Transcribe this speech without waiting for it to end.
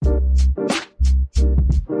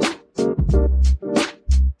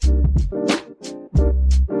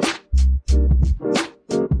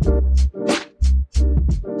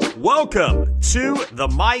Welcome to The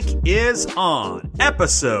Mic is On,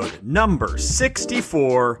 episode number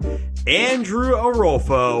 64, Andrew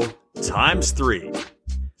Orolfo times 3.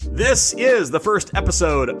 This is the first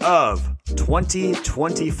episode of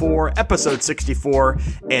 2024, episode 64,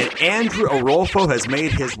 and Andrew Orolfo has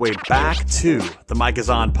made his way back to the Mic is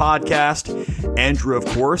On podcast. Andrew, of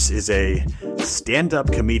course, is a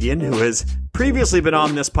stand-up comedian who has previously been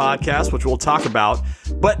on this podcast, which we'll talk about.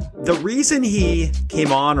 But the reason he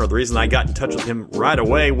came on, or the reason I got in touch with him right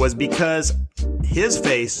away, was because his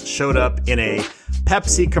face showed up in a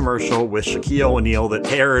Pepsi commercial with Shaquille O'Neal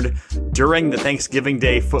that aired during the Thanksgiving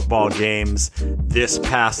Day football games this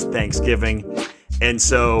past Thanksgiving. And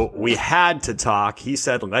so we had to talk. He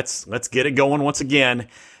said, let's get it going once again.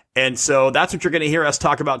 And so that's what you're going to hear us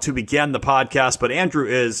talk about to begin the podcast. But Andrew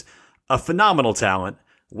is a phenomenal talent.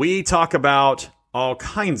 We talk about all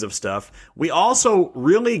kinds of stuff. We also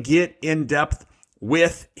really get in depth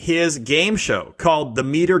with his game show called The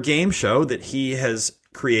Meter Game Show that he has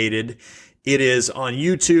created. It is on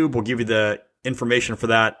YouTube. We'll give you the information for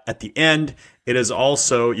that at the end. It is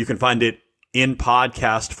also, you can find it in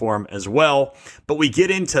podcast form as well. But we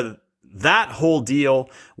get into that whole deal.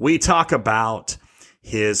 We talk about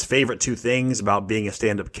his favorite two things about being a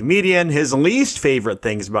stand-up comedian, his least favorite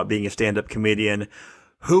things about being a stand-up comedian,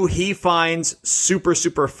 who he finds super,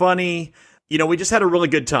 super funny. You know, we just had a really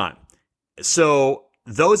good time. So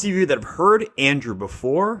those of you that have heard Andrew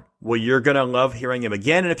before, well, you're going to love hearing him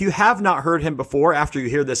again. And if you have not heard him before, after you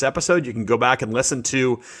hear this episode, you can go back and listen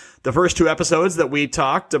to the first two episodes that we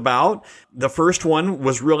talked about. The first one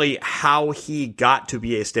was really how he got to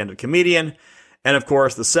be a stand-up comedian. And of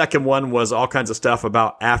course, the second one was all kinds of stuff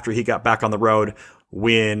about after he got back on the road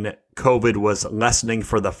when COVID was lessening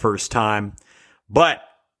for the first time. But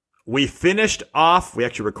we finished off, we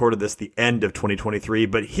actually recorded this the end of 2023,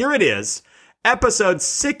 but here it is, episode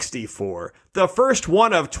 64, the first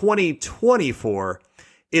one of 2024.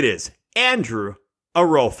 It is Andrew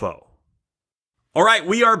Orolfo. All right,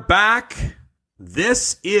 we are back.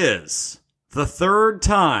 This is the third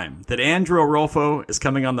time that Andrew Orolfo is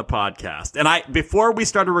coming on the podcast. And before we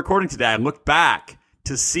started recording today, I looked back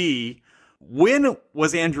to see when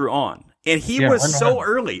was Andrew on. And he was so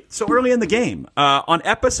early in the game, on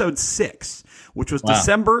episode 6, which was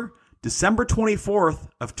December 24th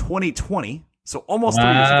of 2020. So almost 3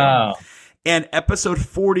 years ago. And episode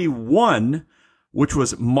 41, which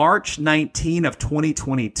was March 19 of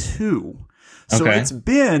 2022. So it's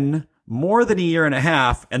been more than a year and a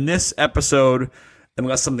half. And this episode,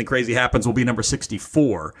 unless something crazy happens, will be number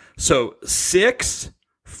 64. So 6,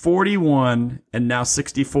 41, and now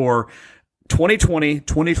 64. 2020,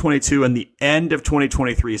 2022, and the end of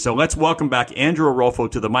 2023. So let's welcome back Andrew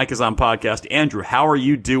Orolfo to the Mic is On podcast. Andrew, how are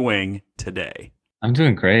you doing today? I'm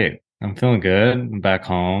doing great. I'm feeling good. I'm back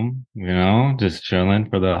home, just chilling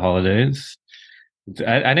for the holidays.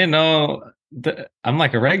 I didn't know I'm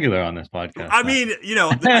like a regular on this podcast. I mean,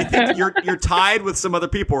 I think you're tied with some other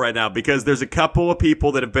people right now because there's a couple of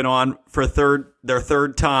people that have been on for their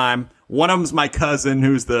third time. One of them's my cousin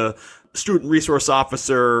who's the student resource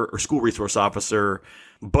officer or school resource officer.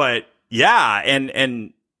 But yeah,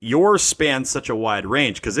 and yours spans such a wide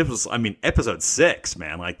range because it was, episode 6,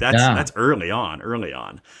 man. Like that's early on. In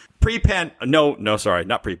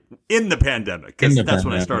the pandemic, because that's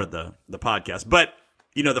when I started the podcast. But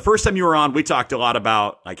the first time you were on, we talked a lot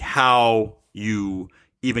about like how you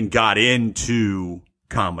even got into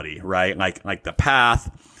comedy, right? Like the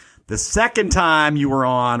path. The second time you were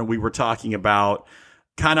on, we were talking about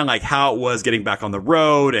kind of like how it was getting back on the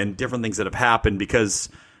road and different things that have happened because,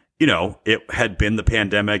 it had been the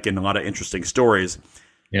pandemic and a lot of interesting stories.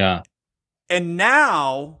 Yeah. And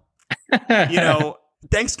now,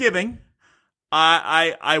 Thanksgiving,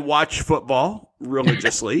 I watch football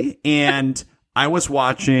religiously and I was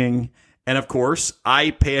watching, and of course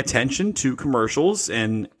I pay attention to commercials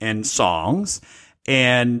and songs.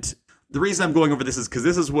 And the reason I'm going over this is because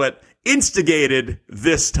this is what instigated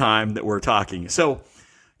this time that we're talking. So,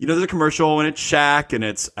 there's a commercial and it's Shaq and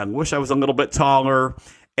it's, I wish I was a little bit taller.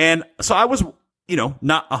 And so I was,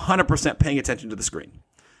 not 100% paying attention to the screen.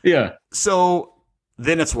 Yeah. So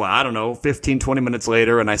then it's 15, 20 minutes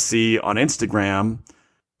later and I see on Instagram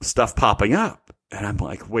stuff popping up and I'm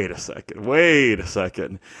like, wait a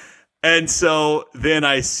second. And so then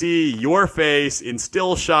I see your face in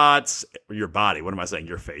still shots, your body. What am I saying?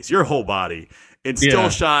 Your face, your whole body in still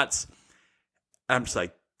shots. I'm just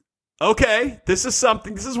like, okay, this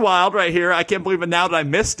is wild right here. I can't believe it now that I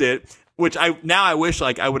missed it, which I wish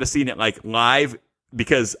like I would have seen it like live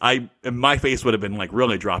because my face would have been like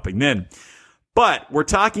really dropping then. But we're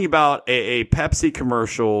talking about a Pepsi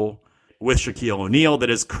commercial with Shaquille O'Neal that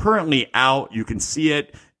is currently out. You can see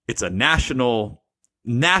it. It's a national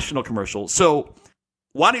commercial. So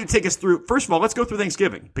why don't you take us through? First of all, let's go through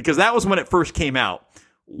Thanksgiving because that was when it first came out.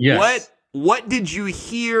 Yes. What did you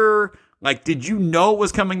hear? Like, did you know it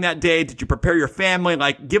was coming that day? Did you prepare your family?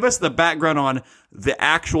 Like, give us the background on the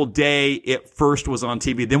actual day it first was on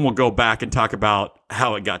TV. Then we'll go back and talk about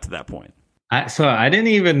how it got to that point. So I didn't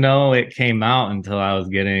even know it came out until I was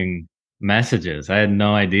getting messages. I had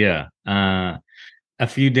no idea. A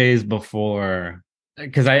few days before,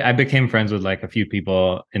 because I became friends with like a few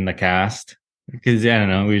people in the cast. Because I don't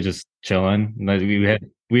know, we were just chilling. Like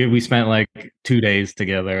we spent like 2 days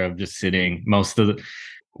together of just sitting. Most of the,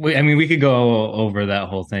 we could go over that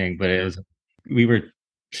whole thing, but we were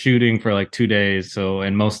shooting for like 2 days. So,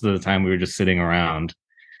 and most of the time we were just sitting around.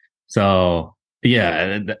 So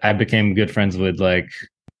yeah, I became good friends with like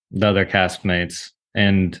the other castmates,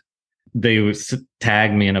 and they would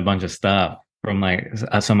tag me in a bunch of stuff from like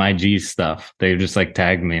some IG stuff. They just like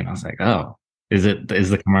tagged me, and I was like, "Oh, is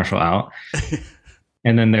the commercial out?"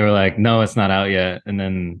 And then they were like, "No, it's not out yet." And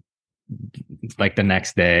then like the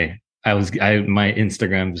next day, my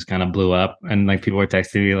Instagram just kind of blew up, and like people were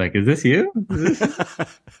texting me like, "Is this you?"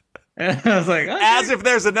 And I was like, okay. As if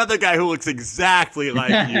there's another guy who looks exactly like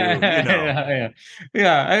you, you know.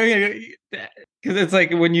 Yeah. I mean, because it's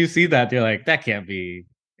like when you see that, you're like, that can't be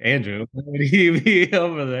Andrew. Would he be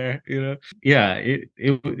over there? You know? Yeah.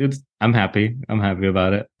 It's. I'm happy. I'm happy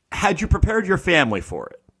about it. Had you prepared your family for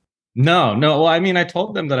it? No. Well, I mean, I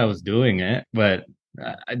told them that I was doing it, but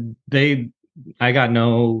I got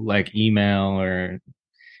no like email or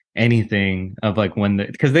anything of like when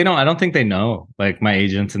because I don't think they know, like my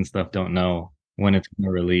agents and stuff don't know when it's going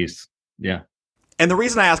to release. Yeah. And the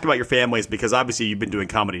reason I ask about your family is because obviously you've been doing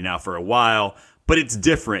comedy now for a while, but it's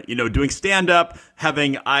different, doing stand up,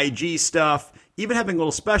 having IG stuff, even having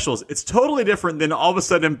little specials. It's totally different than all of a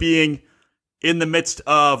sudden being in the midst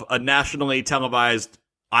of a nationally televised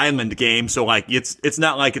island game. So like it's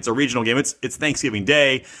not like it's a regional game. It's Thanksgiving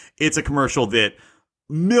Day. It's a commercial that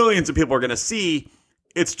millions of people are going to see.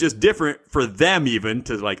 It's just different for them even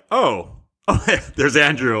to like, oh, there's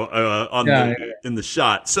Andrew in the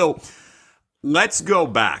shot. So let's go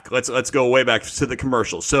back. Let's go way back to the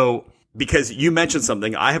commercial. So because you mentioned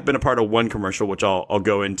something, I have been a part of one commercial, which I'll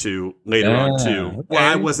go into later on too. Okay. Well,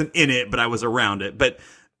 I wasn't in it, but I was around it. But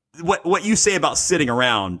what you say about sitting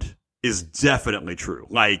around is definitely true.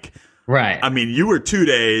 Like, right. I mean, you were 2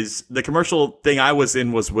 days. The commercial thing I was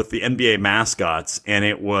in was with the NBA mascots, and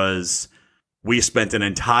we spent an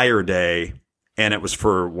entire day, and it was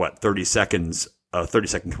for 30 seconds, a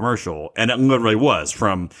 30-second commercial. And it literally was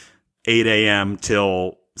from 8 a.m.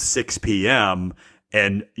 till 6 p.m.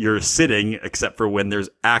 And you're sitting except for when there's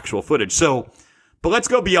actual footage. So, but let's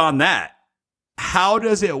go beyond that. How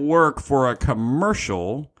does it work for a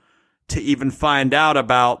commercial to even find out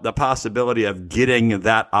about the possibility of getting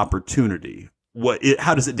that opportunity?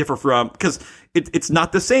 How does it differ from, because it's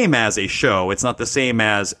not the same as a show. It's not the same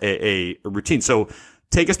as a routine. So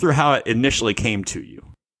take us through how it initially came to you.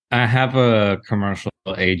 I have a commercial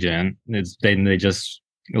agent. They just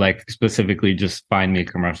like specifically just find me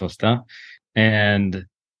commercial stuff. And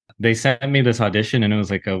they sent me this audition, and it was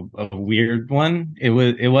like a weird one. It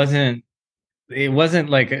wasn't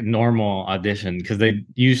like a normal audition, because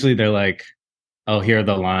they're like, oh, here are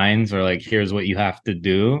the lines, or like, here's what you have to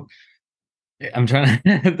do. I'm trying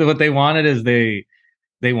to, what they wanted is they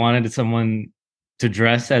wanted someone to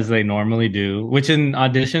dress as they normally do, which in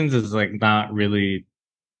auditions is like not really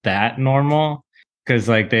that normal, because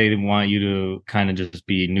like they want you to kind of just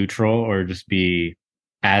be neutral or just be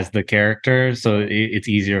as the character. So it's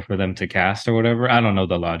easier for them to cast or whatever. I don't know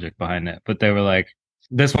the logic behind it, but they were like,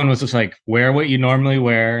 this one was just like, wear what you normally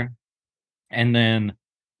wear, and then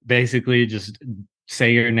basically just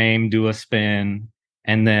say your name, do a spin,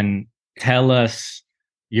 and then tell us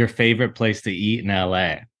your favorite place to eat in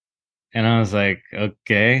LA. And I was like,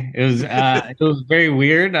 okay. It was very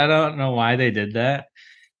weird. I don't know why they did that.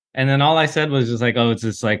 And then all I said was just like, oh, it's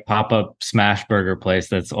this like pop-up smash burger place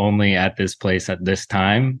that's only at this place at this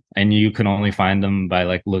time, and you can only find them by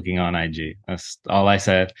like looking on IG. That's all I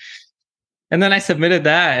said. And then I submitted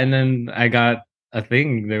that, and then I got a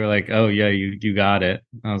thing. They were like, oh yeah, you got it.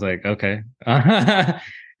 I was like, okay.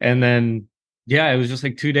 And then yeah, it was just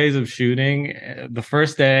like 2 days of shooting. The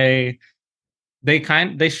first day, they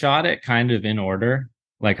shot it kind of in order,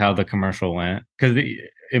 like how the commercial went. Because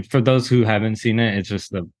for those who haven't seen it, it's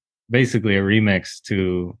just basically a remix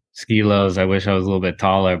to Skilo's "I Wish I Was a Little Bit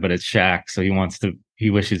Taller," but it's Shaq, so he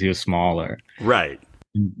wishes he was smaller. Right.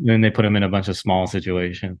 And then they put him in a bunch of small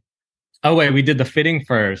situations. Oh wait, we did the fitting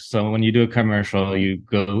first. So when you do a commercial, you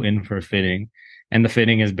go in for fitting, and the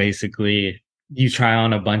fitting is basically you try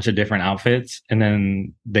on a bunch of different outfits, and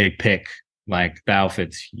then they pick like the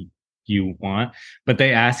outfits you want. But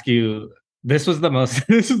they ask you. This was the most.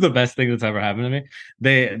 This is the best thing that's ever happened to me.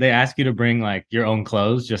 They ask you to bring like your own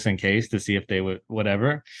clothes just in case to see if they would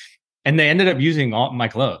whatever, and they ended up using all my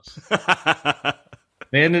clothes.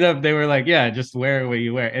 They were like, yeah, just wear what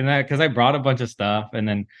you wear, and that because I brought a bunch of stuff, and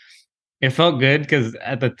then it felt good because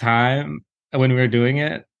at the time when we were doing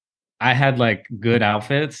it, I had like good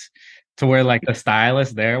outfits to where like the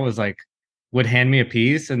stylist there was like would hand me a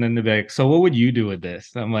piece and then they'd be like, "So what would you do with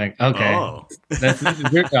this?" I'm like, "Okay, Oh, this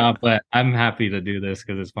is your job, but I'm happy to do this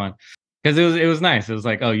because it's fun." Because it was nice. It was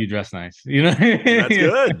like, "Oh, you dress nice," you know? that's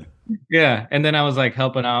good. Yeah. And then I was like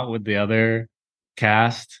helping out with the other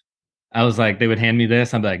cast. I was like, they would hand me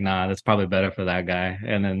this. I'm like, nah, that's probably better for that guy.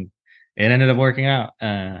 And then it ended up working out.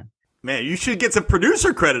 Man, you should get some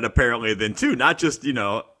producer credit apparently then too, not just,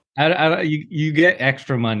 You get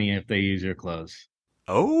extra money if they use your clothes.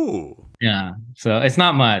 oh. Yeah, so it's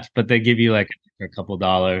not much, but they give you like a couple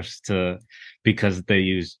dollars to because they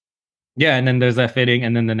use yeah, and then there's that fitting,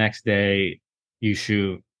 and then the next day you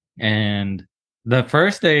shoot, and the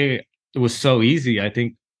first day it was so easy. I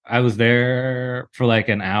think I was there for like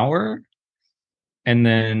an hour, and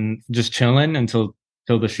then just chilling until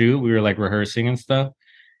till the shoot. We were like rehearsing and stuff.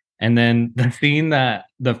 And then the scene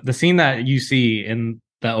that you see in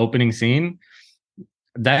the opening scene,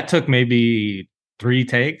 that took maybe 3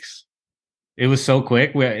 takes. It was so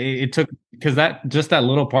quick. It took because that just that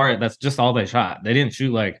little part, that's just all they shot. They didn't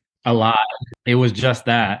shoot like a lot. It was just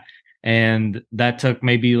that. And that took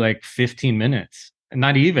maybe like 15 minutes.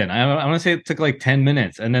 Not even. I want to say it took like 10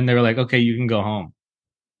 minutes. And then they were like, okay, you can go home.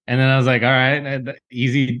 And then I was like, all right,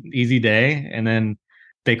 easy day. And then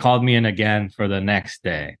they called me in again for the next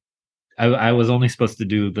day. I was only supposed to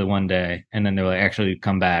do the one day, and then they were like, actually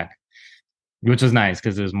come back, which was nice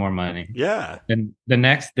because it was more money. Yeah. And the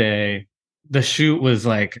next day, the shoot was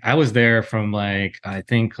like I was there from like I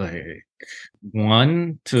think like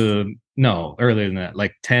 1 to no earlier than that,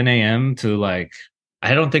 like 10 a.m. to like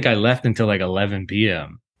I don't think I left until like 11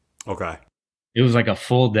 p.m. Okay. It was like a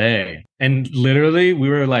full day, and literally we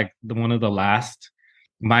were like one of the last.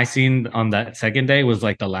 My scene on that second day was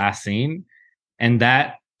like the last scene, and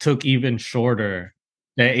that took even shorter.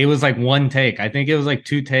 It was like one take. I think it was like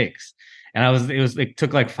 2 takes. And it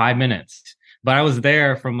took like 5 minutes. But I was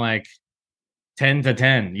there from like 10 to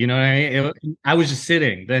 10. You know what I mean? I was just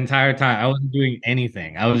sitting the entire time. I wasn't doing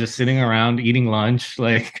anything. I was just sitting around eating lunch,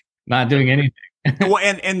 like not doing anything. Well,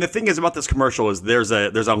 and the thing is about this commercial is there's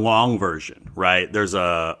a long version, right? There's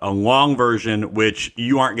a long version which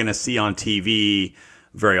you aren't going to see on TV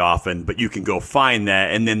very often, but you can go find that.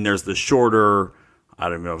 And then there's the shorter, I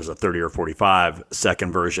don't know if it was a 30 or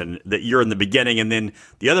 45-second version that you're in the beginning. And then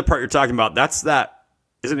the other part you're talking about,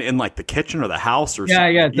 isn't it in like the kitchen or the house or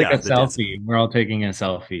something? Yeah, it's like a selfie. We're all taking a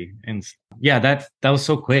selfie. And yeah, that was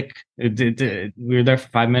so quick. We were there for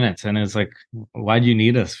 5 minutes, and it's like, why do you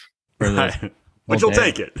need us for this? Right. But you'll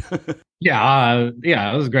take it. Yeah,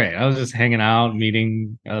 it was great. I was just hanging out,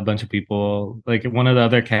 meeting a bunch of people. Like one of the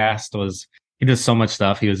other cast he does so much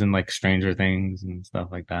stuff. He was in like Stranger Things and stuff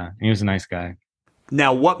like that. He was a nice guy.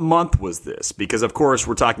 Now, what month was this? Because, of course,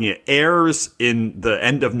 we're talking it airs in the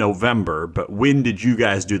end of November, but when did you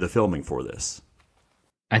guys do the filming for this?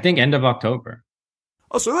 I think end of October.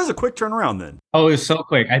 Oh, so it was a quick turnaround then. Oh, it was so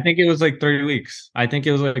quick. I think it was like 3 weeks. I think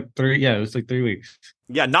it was like it was like 3 weeks.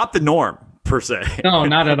 Yeah, not the norm, per se. No,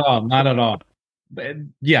 not at all. Not at all. But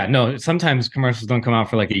yeah, no, sometimes commercials don't come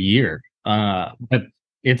out for like a year. But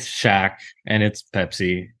it's Shaq and it's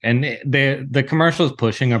Pepsi. And the commercial is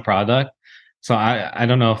pushing a product. So I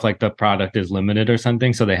don't know if like the product is limited or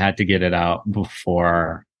something. So they had to get it out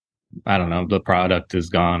before, I don't know, the product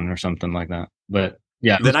is gone or something like that. But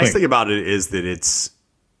yeah. The nice thing about it is that it's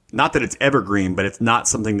not that it's evergreen, but it's not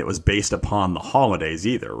something that was based upon the holidays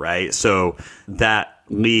either, right? So that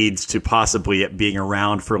leads to possibly it being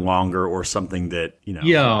around for longer or something that,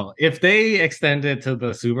 Yo, if they extend it to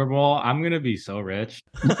the Super Bowl, I'm going to be so rich.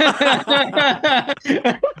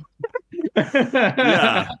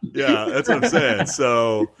 yeah, that's what I'm saying.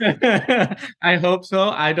 So I hope so.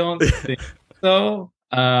 I don't think so,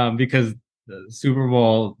 because the Super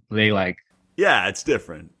Bowl, they like. Yeah, it's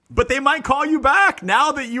different. But they might call you back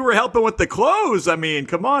now that you were helping with the clothes. I mean,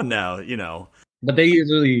 come on now, But they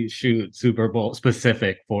usually shoot Super Bowl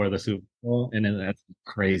specific for the Super Bowl, and that's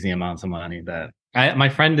crazy amounts of money. My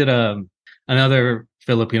friend did another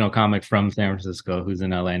Filipino comic from San Francisco who's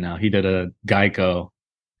in LA now. He did a Geico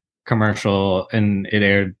commercial, and it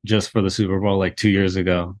aired just for the Super Bowl like 2 years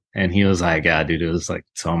ago. And he was like, yeah, dude, it was like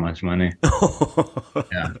so much money.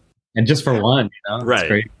 Yeah. And just for one, it's Right.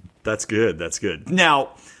 great. That's good. That's good.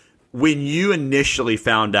 Now, when you initially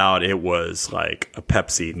found out it was like a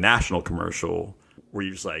Pepsi national commercial, were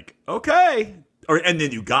you just like, okay, or and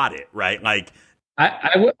then you got it right? Like,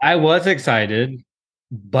 I was excited,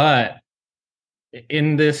 but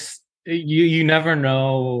in this, you never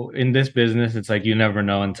know in this business. It's like you never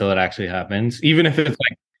know until it actually happens. Even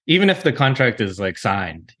if the contract is like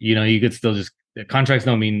signed, you could still just contracts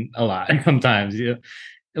don't mean a lot sometimes.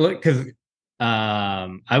 Because I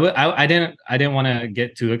didn't want to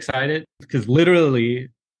get too excited because literally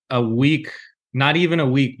a week, not even a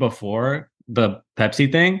week before the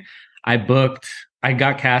Pepsi thing, I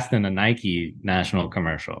got cast in a Nike national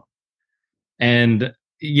commercial. And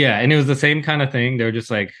yeah, and it was the same kind of thing. They were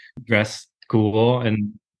just like dressed cool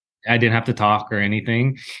and I didn't have to talk or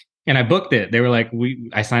anything. And I booked it. They were like,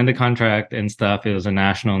 I signed the contract and stuff. It was a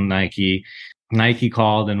national Nike. Nike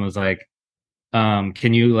called and was like,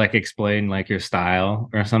 can you like explain like your style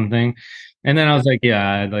or something? And then I was like,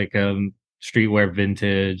 yeah, like streetwear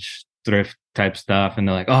vintage thrift type stuff. And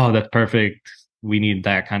they're like, oh, that's perfect. We need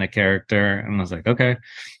that kind of character. And I was like, okay.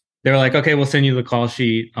 They were like, okay, we'll send you the call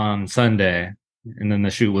sheet on Sunday. And then the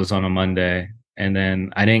shoot was on a Monday. And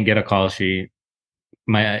then I didn't get a call sheet.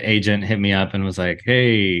 My agent hit me up and was like,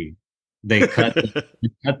 hey, they cut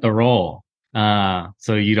the role.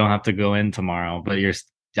 So you don't have to go in tomorrow, but you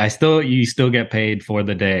still get paid for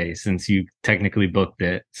the day since you technically booked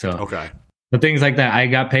it. So okay, the things like that, I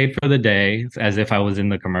got paid for the day as if I was in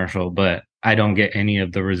the commercial, but I don't get any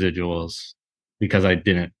of the residuals because I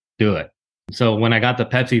didn't do it. So when I got the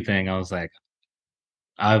Pepsi thing, I was like,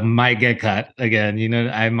 I might get cut again.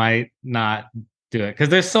 I might not do it because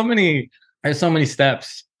there's so many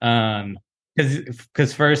steps.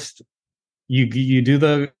 Because first you do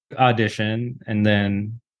the audition and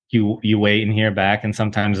then you wait and hear back, and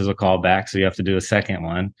sometimes there's a call back, so you have to do a second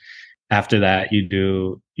one. After that,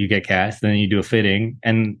 you get cast, then you do a fitting,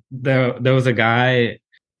 and there was a guy.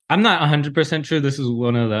 I'm not 100% sure. This is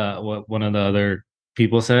what one of the other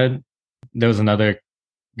people said. There was another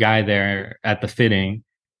guy there at the fitting,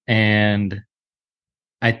 and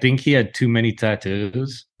I think he had too many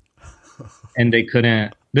tattoos, and they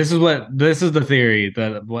couldn't. This is the theory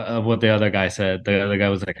of what the other guy said. The other guy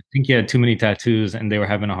was like, I think he had too many tattoos, and they were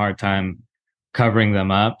having a hard time covering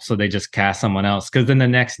them up, so they just cast someone else. Because then the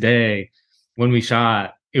next day, when we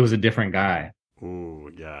shot, it was a different guy. ooh,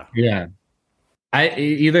 yeah, Yeah,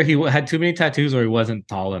 either he had too many tattoos or he wasn't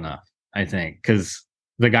tall enough. I think because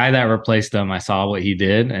the guy that replaced him, I saw what he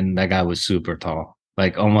did, and that guy was super tall,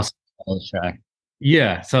 like almost all track.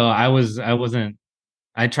 Yeah, so I wasn't.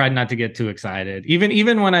 I tried not to get too excited.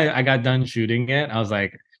 Even when I got done shooting it, I was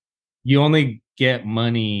like, you only get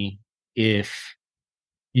money if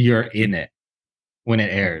you're in it when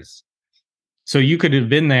it airs. So you could have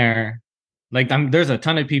been there. Like there's a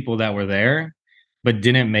ton of people that were there, but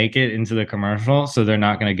didn't make it into the commercial, so they're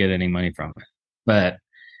not going to get any money from it. But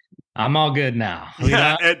I'm all good now.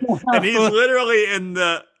 yeah, and he's literally in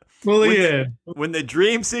the Fully in. when the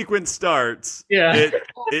dream sequence starts. Yeah.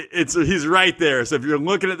 It's he's right there. So if you're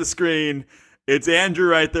looking at the screen, it's Andrew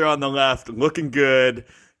right there on the left, looking good,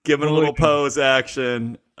 giving a little pose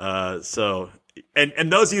action. So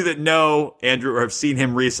and those of you that know Andrew or have seen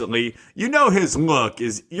him recently,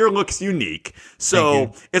 his your look's unique.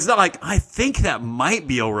 So it's not like I think that might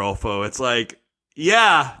be Orolfo. It's like,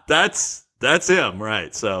 yeah, that's him,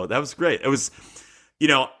 right? So that was great. It was,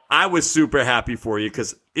 I was super happy for you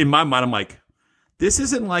because in my mind I'm like, this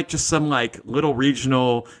isn't like just some like little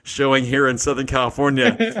regional showing here in Southern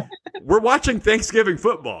California. We're watching Thanksgiving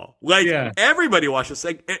football. Like everybody watches.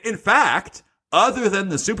 In fact, other than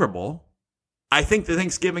the Super Bowl, I think the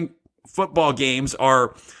Thanksgiving football games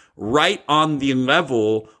are right on the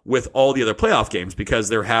level with all the other playoff games because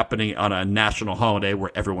they're happening on a national holiday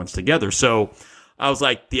where everyone's together. So I was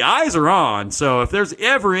like, the eyes are on. So if there's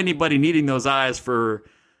ever anybody needing those eyes for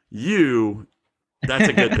you, that's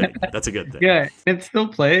a good thing. That's a good thing. Yeah, it still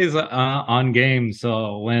plays on games.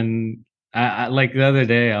 So when I like the other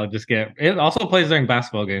day, I'll just it also plays during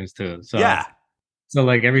basketball games too. So yeah. So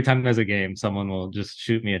like every time there's a game, someone will just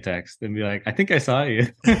shoot me a text and be like, "I think I saw you."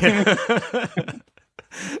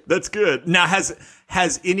 That's good. Now,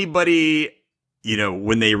 has anybody,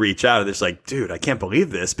 when they reach out, they're just like, dude, I can't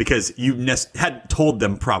believe this because you had told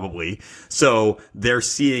them probably. So they're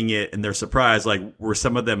seeing it and they're surprised. Like, were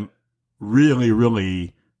some of them really,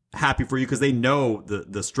 really happy for you because they know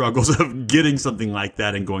the struggles of getting something like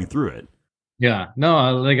that and going through it? Yeah,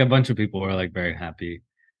 no, like a bunch of people were like very happy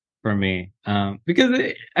for me because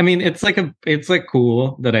it's like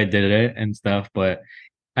cool that I did it and stuff, but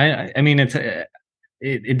I mean,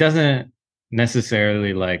 it doesn't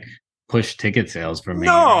necessarily like push ticket sales for me.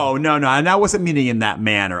 No, no, no. And I wasn't meaning in that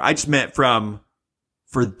manner. I just meant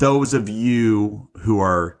for those of you who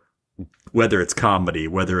are, whether it's comedy,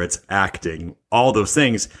 whether it's acting, all those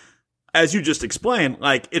things, as you just explained,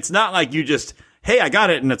 like, it's not like you just, hey, I got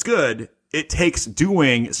it and it's good. It takes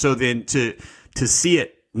doing. So then to see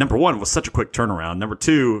it, number one, was such a quick turnaround. Number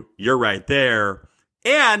two, you're right there.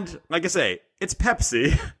 And like I say, it's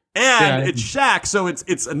Pepsi and it's Shaq. So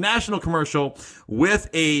it's a national commercial with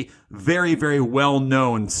a very, very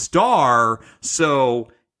well-known star. So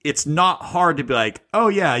it's not hard to be like, oh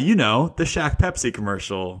yeah, you know, the Shaq Pepsi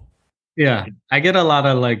commercial. Yeah, I get a lot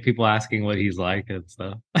of like people asking what he's like and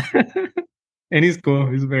stuff. And he's cool.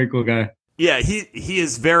 He's a very cool guy. Yeah, he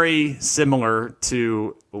is very similar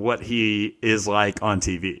to what he is like on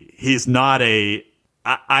TV. He's not a.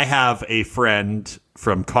 I have a friend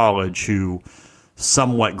from college who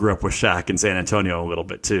somewhat grew up with Shaq in San Antonio a little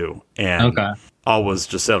bit too, and always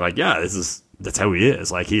just said like, yeah, that's how he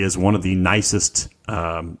is. Like, he is one of the nicest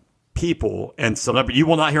people and celebrity. You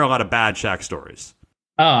will not hear a lot of bad Shaq stories.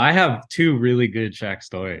 Oh, I have two really good Shaq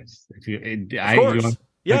stories. If you, Of course.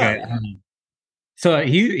 Yeah. Okay. So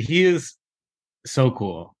he is so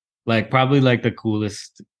cool. Like, probably like the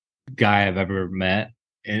coolest guy I've ever met,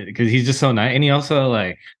 because he's just so nice, and he also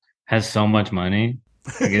like has so much money.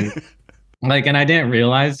 Like, and I didn't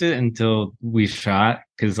realize it until we shot,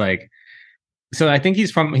 because like, so I think he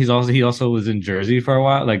also was in Jersey for a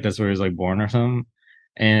while. Like, that's where he was like born or something.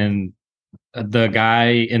 And the guy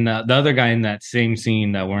in the other guy in that same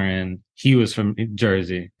scene that we're in, he was from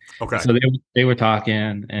Jersey. Okay. So they were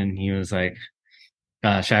talking, and he was like,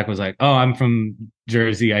 Shaq was like, "Oh, I'm from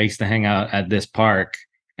Jersey. I used to hang out at this park."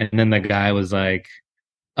 And then the guy was like,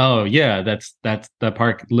 "Oh yeah, that's the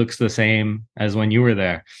park looks the same as when you were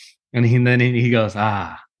there." And then he goes,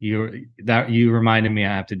 you reminded me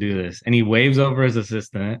I have to do this. And he waves over his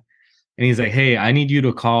assistant, and he's like, "Hey, I need you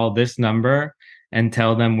to call this number and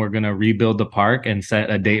tell them we're gonna rebuild the park and set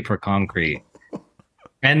a date for concrete."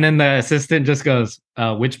 And then the assistant just goes,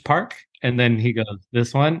 "Which park?" And then he goes,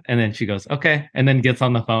 "This one." And then she goes, "Okay." And then gets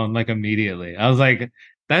on the phone like immediately. I was like,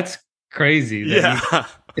 that's crazy. Yeah.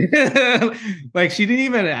 Like, she didn't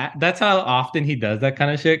even, that's how often he does that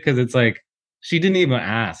kind of shit. Cause it's like, she didn't even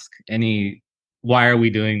ask why are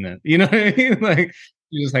we doing this? You know what I mean? Like,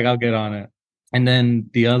 she was like, "I'll get on it." And then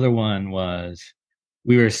the other one was,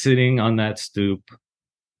 we were sitting on that stoop,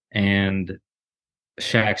 and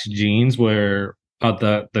Shaq's jeans were,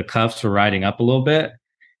 the cuffs were riding up a little bit.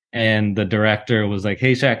 And the director was like,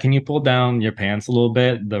 "Hey, Shaq, can you pull down your pants a little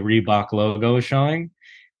bit? The Reebok logo is showing."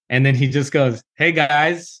 And then he just goes, "Hey,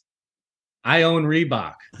 guys, I own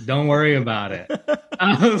Reebok. Don't worry about it."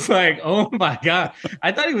 I was like, oh my God.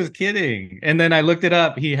 I thought he was kidding. And then I looked it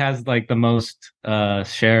up. He has like the most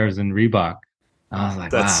shares in Reebok. I was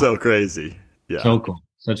like, that's wow. so crazy. Yeah. So cool.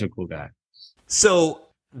 Such a cool guy. So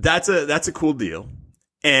that's a cool deal.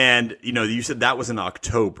 And, you know, you said that was in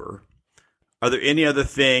October. Are there any other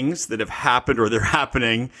things that have happened or they're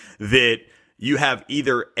happening that you have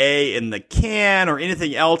either in the can or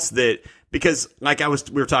anything else that, because like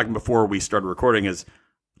we were talking before we started recording, is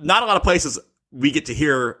not a lot of places we get to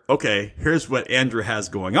hear, okay, here's what Andrew has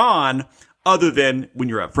going on, other than when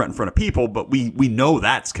you're up front in front of people, but we know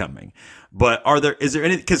that's coming. But is there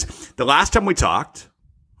any, because the last time we talked,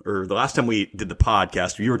 or the last time we did the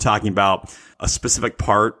podcast, you were talking about a specific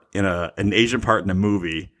part in an Asian part in a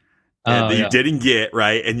movie that you didn't get,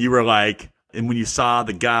 right? And you were like, and when you saw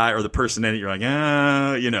the guy or the person in it, you're like,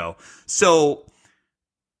 you know. So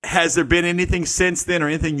has there been anything since then, or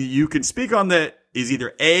anything that you can speak on that is either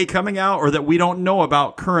coming out or that we don't know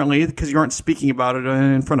about currently because you aren't speaking about it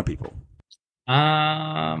in front of people?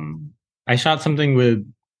 I shot something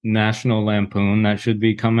with National Lampoon that should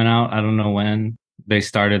be coming out. I don't know when. They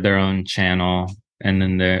started their own channel, and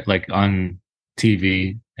then they're like on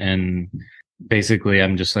TV, and basically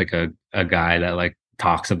I'm just like a guy that like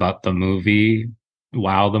talks about the movie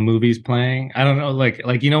while the movie's playing. I don't know, like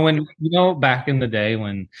when back in the day,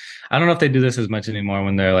 when, I don't know if they do this as much anymore,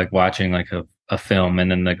 when they're like watching like a film and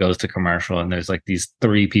then that goes to commercial and there's like these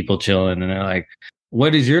three people chilling and they're like,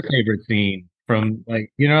 "What is your favorite scene from,"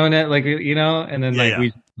 like, and it, like, and then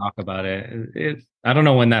we talk about it. I don't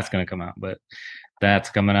know when that's going to come out, but that's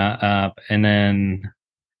coming up. And then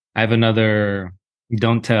I have another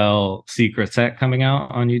Don't Tell Secret set coming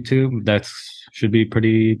out on YouTube. Should be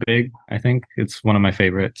pretty big. I think it's one of my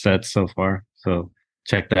favorite sets so far. So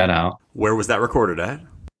check that out. Where was that recorded at?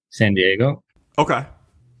 San Diego. Okay.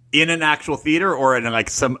 In an actual theater or in like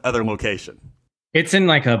some other location? It's in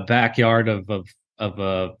like a backyard of of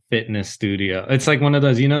a fitness studio. It's like one of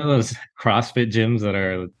those, those CrossFit gyms that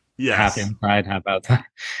are half Yes. inside, half outside.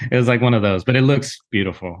 It was like one of those, but it looks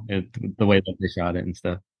beautiful. The way that they shot it and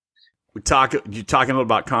stuff. You talking a little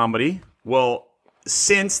about comedy? Well,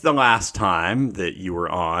 since the last time that you were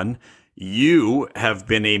on, you have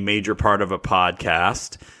been a major part of a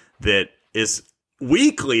podcast that is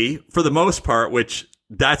weekly for the most part, which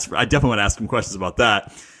I definitely want to ask some questions about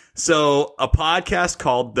that. So a podcast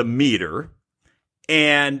called The Meter,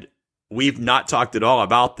 and we've not talked at all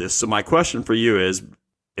about this. So my question for you is,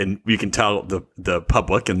 and you can tell the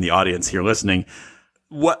public and the audience here listening,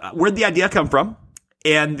 where'd the idea come from?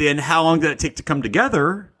 And then how long did it take to come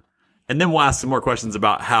together? And then we'll ask some more questions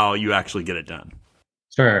about how you actually get it done.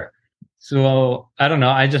 Sure. So I don't know.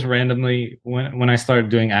 I just randomly, when I started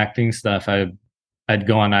doing acting stuff, I'd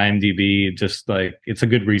go on IMDb, just like it's a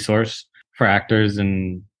good resource for actors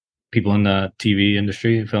and people in the TV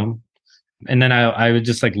industry, film. And then I would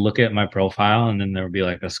just like look at my profile, and then there would be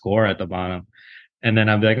like a score at the bottom. And then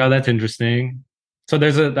I'd be like, oh, that's interesting. So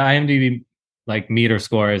the IMDb like meter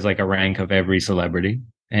score is like a rank of every celebrity,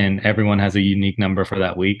 and everyone has a unique number for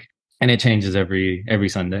that week, and it changes every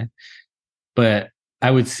Sunday. But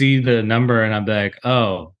I would see the number and I'd be like,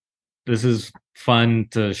 oh, this is fun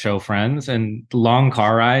to show friends. And long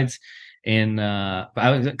car rides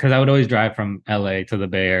because I would always drive from LA to the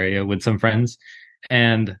Bay Area with some friends,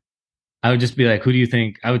 and I would just be like, who do you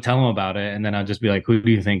think? I would tell them about it, and then I'd just be like, who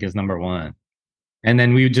do you think is number one? And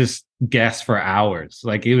then we would just guess for hours.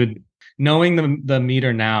 Like it would, knowing the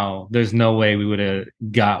meter now, there's no way we would have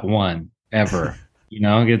got one ever.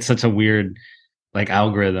 It's such a weird like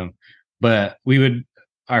algorithm. But me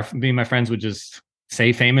and my friends would just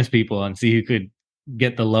say famous people and see who could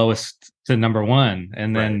get the lowest to number one.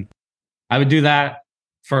 And then I would do that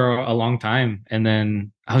for a long time. And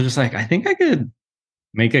then I was just like, I think I could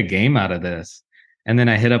make a game out of this. And then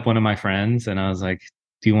I hit up one of my friends and I was like,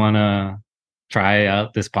 do you want to try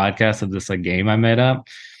out this podcast of this like game I made up?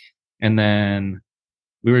 And then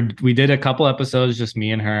we did a couple episodes, just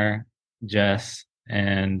me and her, Jess,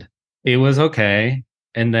 and it was okay.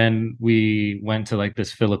 And then we went to like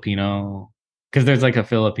this Filipino, because there's like a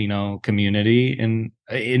Filipino community in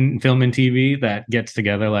film and TV that gets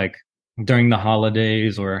together like during the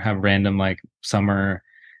holidays or have random like summer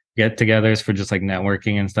get-togethers for just like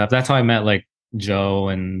networking and stuff. That's how I met like Joe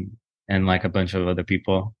and like a bunch of other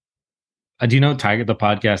people. Do you know the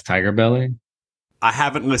podcast Tiger Belly? I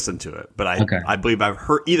haven't listened to it, but I believe I've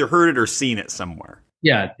either heard it or seen it somewhere.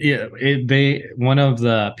 Yeah. One of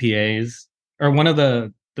the PAs, or one of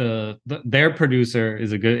their producer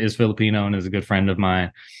is Filipino and is a good friend of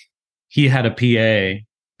mine. He had a PA,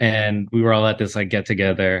 and we were all at this like get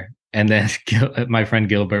together, and then my friend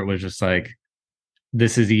Gilbert was just like,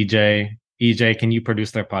 "This is EJ. EJ, can you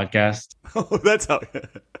produce their podcast?" Oh, that's how.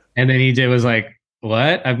 And then EJ was like,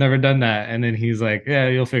 what? I've never done that. And then he's like, yeah,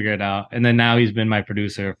 you'll figure it out. And then now he's been my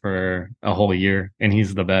producer for a whole year, and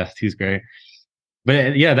he's the best. He's great.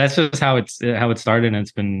 But yeah, that's just how it started, and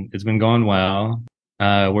it's been going well.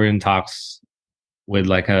 We're in talks with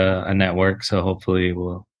like a network, so hopefully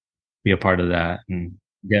we'll be a part of that and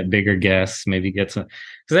get bigger guests, maybe get some,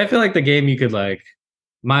 because I feel like the game you could like,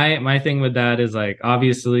 my thing with that is like,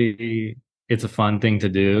 obviously it's a fun thing to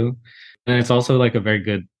do, and it's also like a very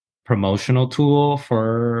good promotional tool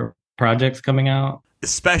for projects coming out,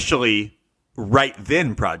 especially right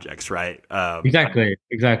then projects, right? Exactly.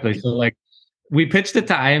 So like we pitched it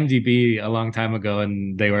to IMDb a long time ago,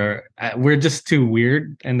 and they were, we're just too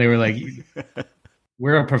weird, and they were like,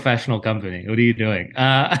 we're a professional company, what are you doing?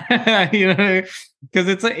 Because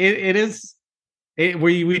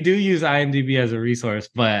we do use IMDb as a resource,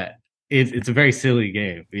 but it's a very silly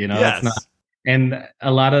game, Yes. It's not, and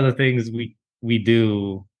a lot of the things we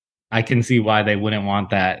do, I can see why they wouldn't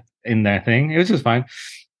want that in their thing. It was just fine.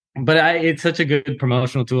 But it's such a good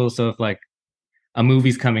promotional tool. So if like a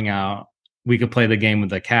movie's coming out, we could play the game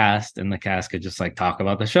with the cast, and the cast could just like talk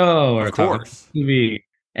about the show or talk about the movie.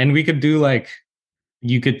 And we could do like,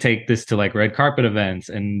 you could take this to like red carpet events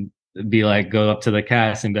and be like, go up to the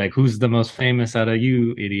cast and be like, who's the most famous out of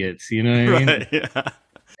you idiots? You know what I mean? Yeah.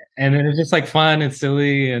 And then it's just like fun, it's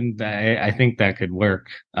silly, and I think that could work.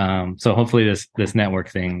 So hopefully this network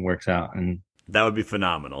thing works out, and that would be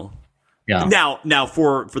phenomenal. Yeah. Now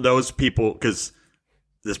for those people, because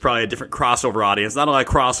there's probably a different crossover audience, not a lot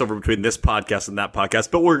of crossover between this podcast and that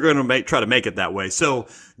podcast, but we're going to try to make it that way. So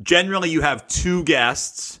generally, you have two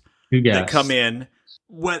guests that come in.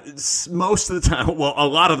 Most of the time, well, a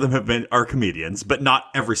lot of them are comedians, but not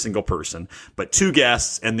every single person. But two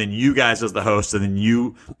guests, and then you guys as the host, and then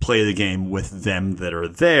you play the game with them that are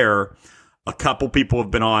there. A couple people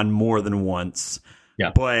have been on more than once.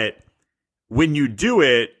 Yeah. But when you do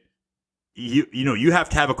it, you have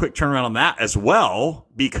to have a quick turnaround on that as well,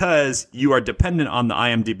 because you are dependent on the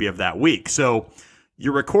IMDb of that week. So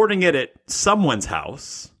you're recording it at someone's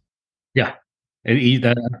house. Yeah.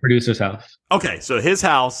 The producer's house. Okay, so his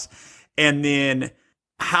house. And then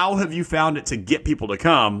how have you found it to get people to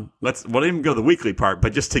come? We'll not even go to the weekly part,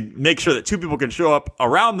 but just to make sure that two people can show up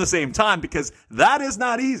around the same time, because that is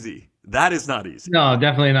not easy. That is not easy. No,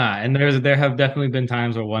 definitely not. And there have definitely been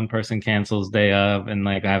times where one person cancels day of, and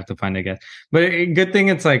like I have to find a guest. But good thing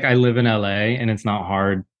it's like I live in LA, and it's not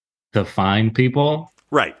hard to find people.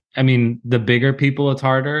 Right. I mean, the bigger people, it's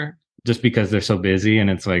harder just because they're so busy, and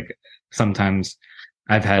it's like sometimes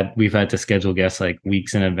we've had to schedule guests like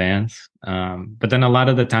weeks in advance. But then a lot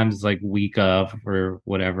of the times it's like week of or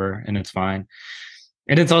whatever, and it's fine.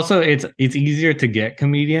 And it's also it's easier to get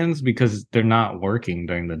comedians because they're not working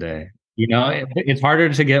during the day. You know, it's harder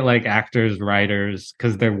to get like actors, writers,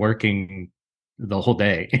 because they're working the whole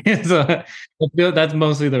day. So that's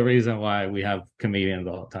mostly the reason why we have comedians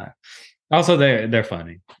all the time. Also, they're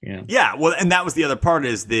funny. Yeah. Yeah. Well, and that was the other part,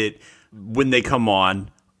 is that when they come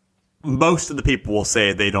on, most of the people will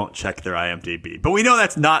say they don't check their IMDb, but we know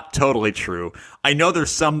that's not totally true. I know there's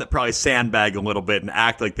some that probably sandbag a little bit and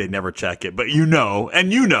act like they never check it, but you know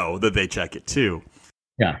that they check it too.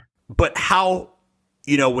 Yeah. But how,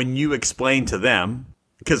 when you explain to them,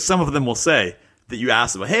 because some of them will say that you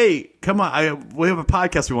ask them, hey, come on, we have a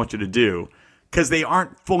podcast we want you to do, because they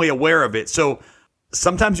aren't fully aware of it. So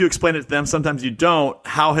sometimes you explain it to them, sometimes you don't.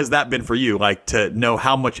 How has that been for you? Like, to know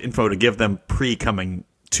how much info to give them coming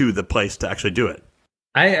to the place to actually do it?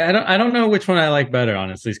 I don't know which one I like better,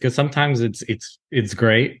 honestly, because sometimes it's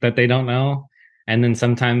great that they don't know, and then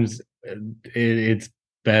sometimes it's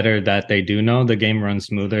better that they do know. The game runs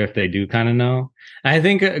smoother if they do kind of know. I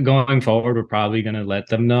think going forward, we're probably going to let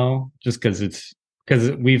them know, just because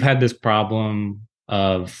we've had this problem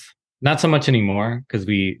of, not so much anymore, because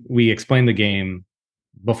we explain the game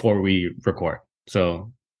before we record, so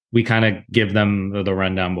we kind of give them the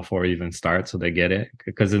rundown before we even start, so they get it.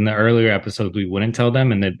 Because in the earlier episodes, we wouldn't tell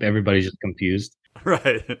them, and everybody's just confused.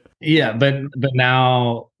 Right. Yeah, but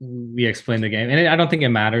now we explain the game, and I don't think it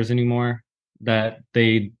matters anymore that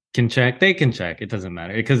they can check. They can check. It doesn't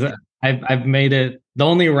matter, because I've made it. The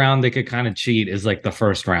only round they could kind of cheat is like the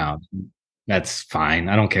first round. That's fine.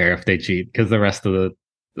 I don't care if they cheat, because the rest of the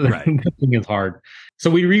thing is hard. So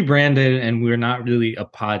we rebranded, and we're not really a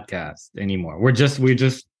podcast anymore. We're just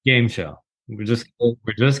game show. We're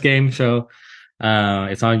just game show.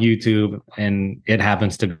 It's on YouTube, and it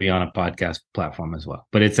happens to be on a podcast platform as well.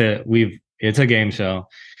 But it's a game show,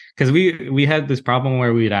 because we had this problem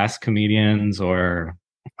where we'd ask comedians or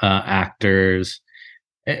actors,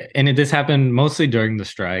 and this happened mostly during the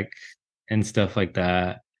strike and stuff like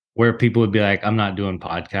that, where people would be like, I'm not doing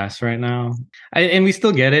podcasts right now. And we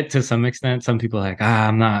still get it to some extent. Some people are like,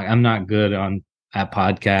 I'm not good at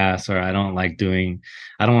podcasts, or I don't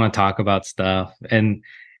want to talk about stuff. And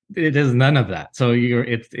it is none of that. So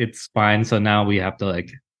it's fine. So now we have to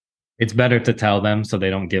it's better to tell them so they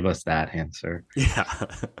don't give us that answer. Yeah.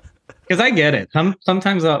 Because I get it.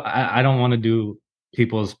 Sometimes I don't want to do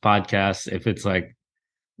people's podcasts if it's like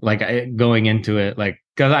going into it,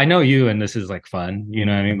 because I know you, and this is fun, you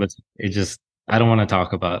know what I mean? But I don't want to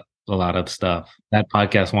talk about a lot of stuff that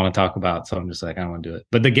podcasts want to talk about. So I'm just I don't want to do it.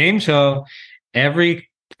 But the game show, every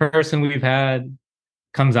person we've had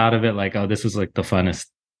comes out of it oh, this is the funnest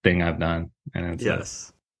thing I've done. And it's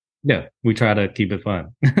yes. Yeah, we try to keep it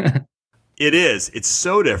fun. It is. It's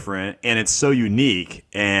so different, and it's so unique.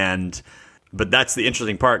 But that's the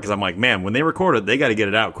interesting part, because I'm like, man, when they record it, they got to get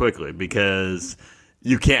it out quickly, because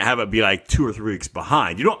you can't have it be 2 or 3 weeks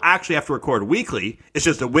behind. You don't actually have to record weekly. It's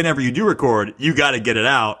just that whenever you do record, you got to get it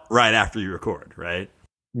out right after you record, right?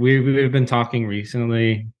 We've been talking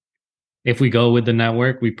recently. If we go with the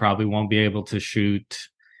network, we probably won't be able to shoot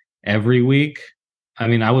every week. I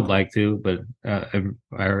mean, I would like to, but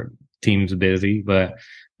our team's busy, but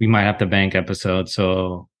we might have to bank episodes.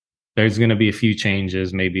 So there's going to be a few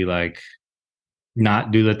changes, maybe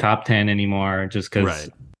not do the top 10 anymore, just because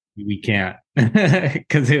we can't,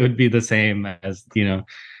 because it would be the same as,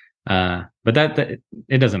 but that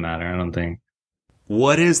it doesn't matter, I don't think.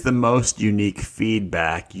 What is the most unique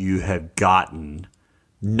feedback you have gotten,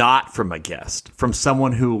 not from a guest, from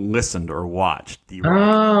someone who listened or watched the ride?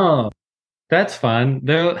 Oh, that's fun.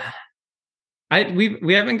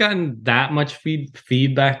 We haven't gotten that much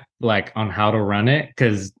feedback on how to run it,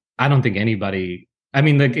 because I don't think anybody, I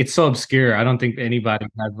mean, it's so obscure. I don't think anybody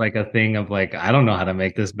has a thing of I don't know how to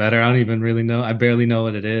make this better. I don't even really know. I barely know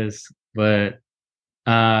what it is. But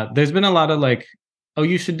There's been a lot of like, oh,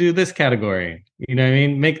 you should do this category. You know what I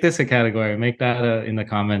mean? Make this a category. Make that in the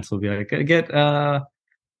comments. Will be like, get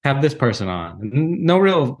have this person on. No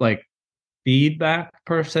real like feedback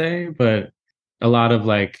per se, but a lot of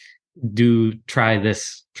like, do try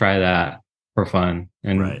this, try that for fun.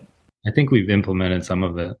 And Right. I think we've implemented some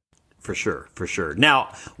of it. For sure, for sure.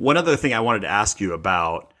 Now, one other thing I wanted to ask you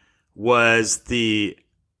about was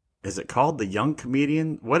is it called the Young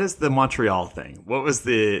Comedian? What is the Montreal thing? What was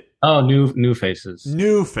the Oh, new faces.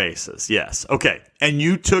 New Faces? Yes. Okay. And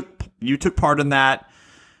you took part in that.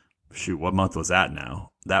 Shoot, what month was that now?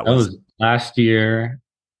 That That was was last year,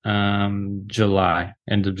 July,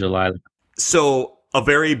 end of July. so a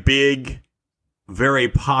very big, very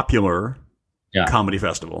popular Yeah. comedy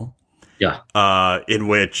festival, Yeah. in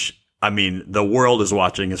which I mean the world is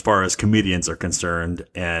watching as far as comedians are concerned,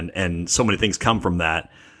 and so many things come from that.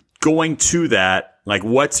 Going to that, like,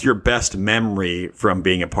 what's your best memory from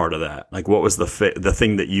being a part of that? Like, what was the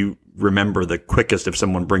thing that you remember the quickest if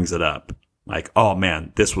someone brings it up? Like, oh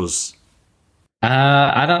man, this was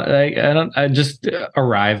I just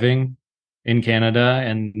arriving in Canada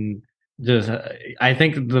and just, I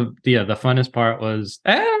think the funnest part was,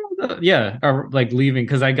 like leaving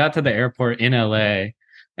because I got to the airport in LA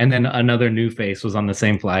and then another new face was on the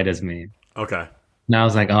same flight as me. okay. And I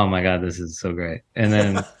was like, oh my God, this is so great. And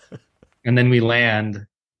then we land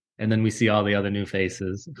and then we see all the other new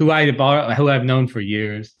faces who I've known for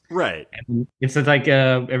years. Right. It's just like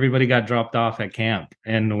everybody got dropped off at camp,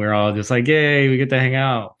 and we're all just like, "Yay, we get to hang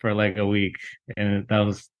out for like a week." And that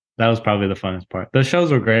was probably the funnest part. The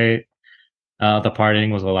shows were great. The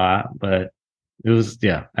partying was a lot, but it was,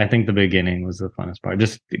 yeah. I think the beginning was the funnest part.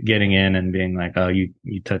 Just getting in and being like, "Oh, you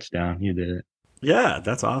touched down, you did it." Yeah,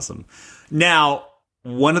 that's awesome. Now,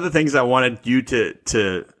 one of the things I wanted you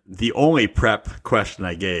to the only prep question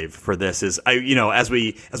I gave for this is as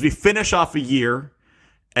we finish off a year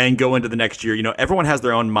and go into the next year, everyone has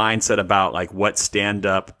their own mindset about like what stand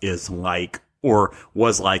up is like or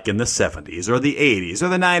was like in the 70s or the 80s or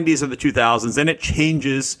the 90s or the 2000s, and it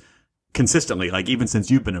changes consistently, like even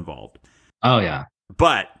since you've been involved. Oh yeah.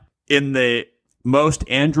 But in the most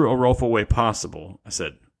Andrew Orolfo way possible, I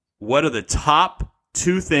said, what are the top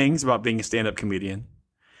two things about being a stand-up comedian?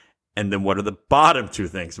 And then what are the bottom two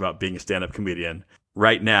things about being a stand-up comedian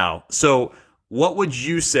right now? So what would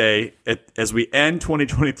you say as we end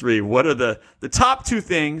 2023? What are the top two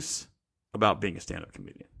things about being a stand-up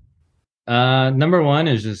comedian? Number one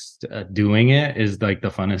is just doing it is like the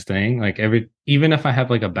funnest thing. Like even if I have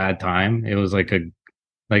like a bad time, it was like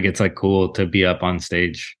it's like cool to be up on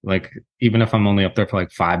stage. Like even if I'm only up there for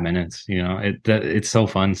like 5 minutes, it's so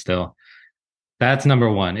fun still. That's number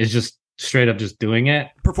one. It's just straight up just doing it.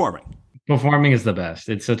 Performing. Performing is the best.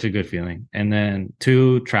 It's such a good feeling. And then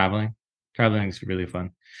two, traveling. Traveling is really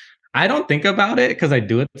fun. I don't think about it because I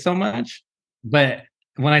do it so much. But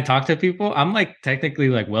when I talk to people, I'm like technically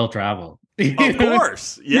like well traveled. Of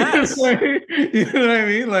course. Yes. You know what I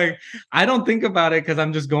mean? Like I don't think about it because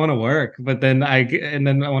I'm just going to work. But then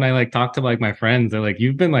when I like talk to like my friends, they're like,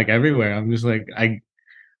 "You've been like everywhere." I'm just like,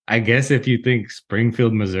 I guess if you think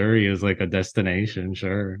Springfield, Missouri is like a destination,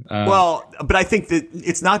 sure. Well, but I think that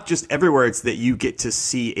it's not just everywhere. It's that you get to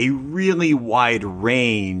see a really wide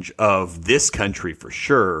range of this country for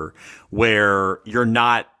sure, where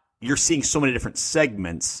you're seeing so many different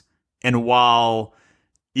segments. And while,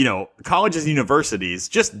 colleges and universities,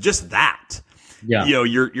 just that, yeah,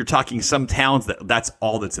 you're talking some towns that's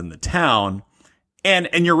all that's in the town.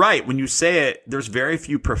 And you're right. When you say it, there's very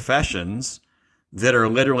few professions that are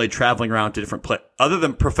literally traveling around to different places, other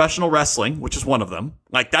than professional wrestling, which is one of them.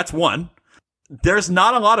 Like, that's one. There's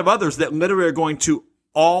not a lot of others that literally are going to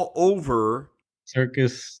all over.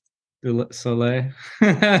 Circus du Soleil.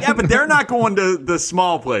 Yeah, but they're not going to the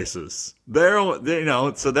small places. So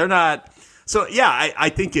they're not. So, yeah, I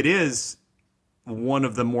think it is one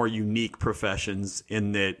of the more unique professions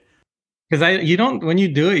in that. Because when you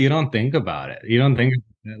do it, you don't think about it. You don't think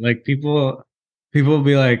like people will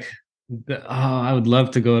be like, "Oh, I would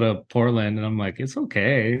love to go to Portland," and I'm like, "It's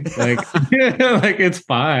okay, like, like it's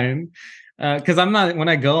fine." Because when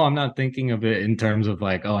I go, I'm not thinking of it in terms of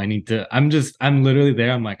like, "Oh, I need to." I'm literally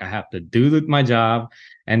there. I'm like, I have to do my job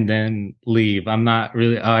and then leave. I'm not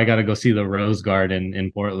really. Oh, I got to go see the Rose Garden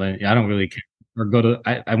in Portland. I don't really care. Or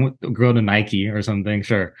I went go to Nike or something.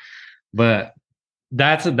 Sure, but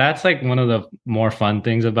that's like one of the more fun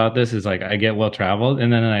things about this is like I get well traveled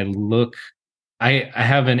and then I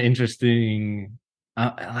have an interesting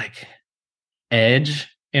like edge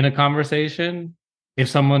in a conversation. If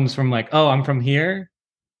someone's from like, "Oh, I'm from here,"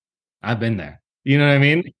 I've been there. You know what I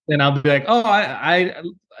mean? And I'll be like, "Oh,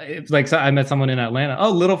 it's like, so I met someone in Atlanta. Oh,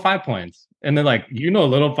 Little Five Points, and they're like,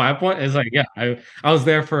 Little Five Point? It's like, yeah, I was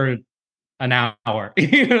there for an hour.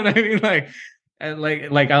 You know what I mean? Like,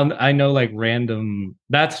 and I know like random.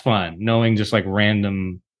 That's fun knowing just like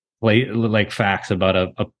random like facts about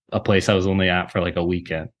a place I was only at for like a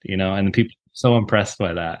weekend. And people are so impressed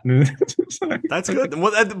by that. That's good.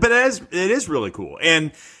 Well, but it is really cool.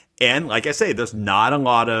 And like I say, there's not a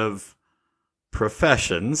lot of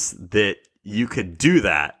professions that you could do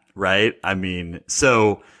that, right? I mean,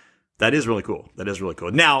 so that is really cool. That is really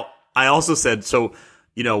cool. Now, I also said, so,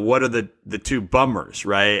 what are the two bummers,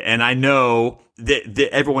 right? And I know that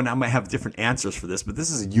everyone might have different answers for this, but this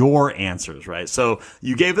is your answers, right? So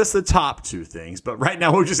you gave us the top two things, but right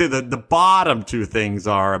now, what would you say the bottom two things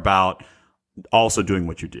are about also doing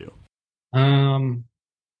what you do?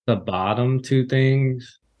 The bottom two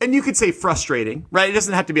things. And you could say frustrating, right? It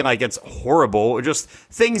doesn't have to be like it's horrible, or just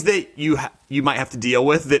things that you might have to deal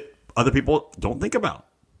with that other people don't think about.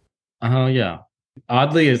 Oh yeah.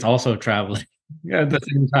 Oddly, it's also traveling at the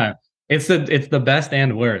same time. It's the best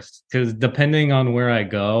and worst because depending on where I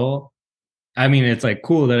go, I mean, it's like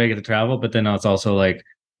cool that I get to travel, but then it's also like,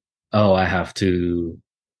 oh, I have to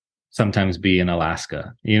sometimes be in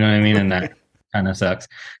Alaska. You know what I mean? And that kind of sucks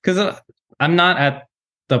because I'm not at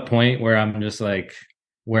the point where I'm just like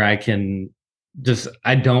where I can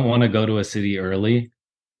I don't want to go to a city early.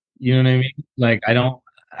 You know what I mean? Like I don't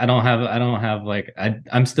have like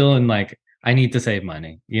I'm still in like I need to save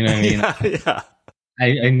money. You know what I mean? Yeah.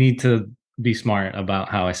 I need to be smart about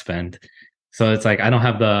how I spend. So it's like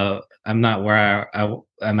I'm not where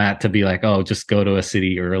I'm at to be like, oh, just go to a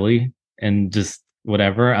city early and just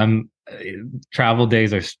whatever. Travel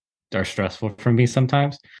days are stressful for me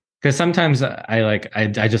sometimes because sometimes I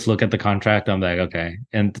just look at the contract. I'm like, okay,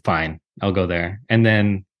 and fine, I'll go there, and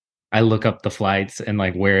then I look up the flights and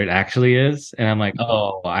like where it actually is, and I'm like,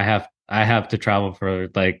 oh, I have to travel for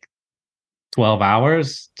like 12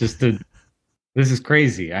 hours just to. This is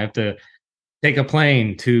crazy. I have to take a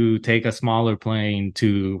plane to take a smaller plane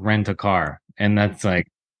to rent a car, and that's like,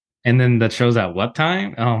 and then that shows at what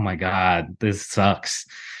time? Oh my God, this sucks.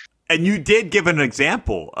 And you did give an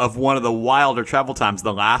example of one of the wilder travel times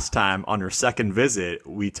the last time on your second visit.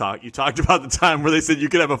 You talked about the time where they said you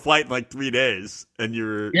could have a flight in like 3 days, and you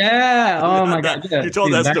were Oh my God, yeah. You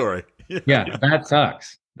told Dude, that story. Yeah, that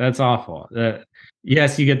sucks. That's awful.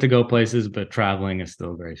 Yes, you get to go places, but traveling is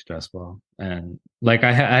still very stressful. And like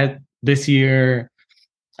I this year,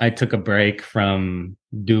 I took a break from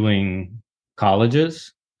doing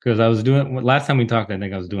colleges because I was doing last time we talked. I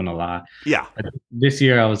think I was doing a lot. Yeah. This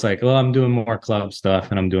year, I was like, well, I'm doing more club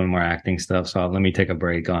stuff and I'm doing more acting stuff. So let me take a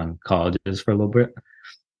break on colleges for a little bit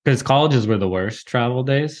because colleges were the worst travel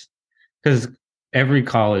days because every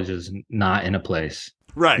college is not in a place.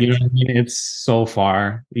 Right. You know what I mean? It's so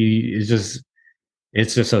far. It's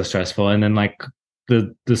just so stressful. And then like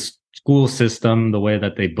the school system, the way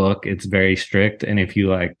that they book, it's very strict. And if you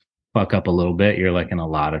like fuck up a little bit, you're like in a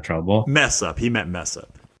lot of trouble. Mess up. He meant mess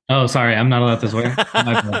up. Oh, sorry, I'm not allowed to swear.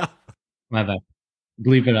 My bad. My bad.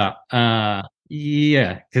 Bleep it out.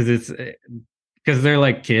 Yeah, because they're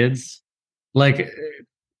like kids. Like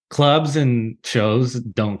clubs and shows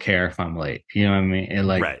don't care if I'm late. You know what I mean? And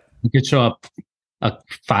like right. You could show up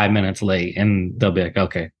 5 minutes late and they'll be like,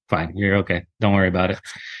 okay, fine, you're okay, don't worry about it,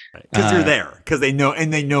 because you're there, because they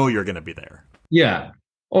know you're going to be there. Yeah,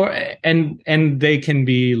 or and they can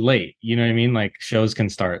be late. You know what I mean? Like shows can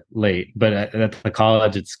start late, but at the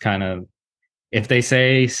college, it's kind of if they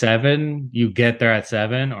say 7, you get there at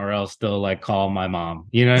 7, or else they'll like call my mom.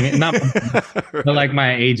 You know what I mean? Not right. But like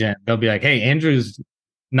my agent, they'll be like, "Hey, Andrew's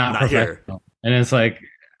not professional," here. And it's like,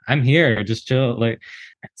 "I'm here, just chill." Like,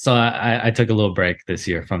 so I took a little break this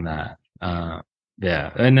year from that.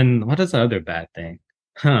 Yeah, and then what is the other bad thing?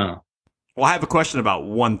 Well, I have a question about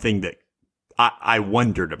one thing that I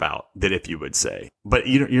wondered about, that if you would say, but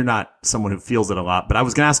you're not someone who feels it a lot. But I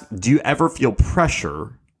was going to ask, do you ever feel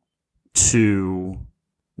pressure to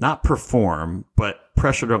not perform, but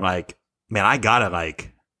pressure to like, man, I gotta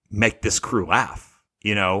like make this crew laugh,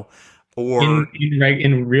 or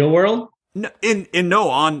in real world? No,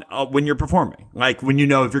 on when you're performing, like when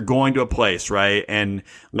if you're going to a place, right, and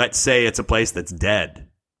let's say it's a place that's dead,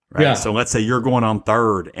 right? Yeah. So let's say you're going on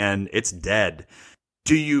third and it's dead.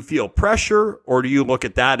 Do you feel pressure, or do you look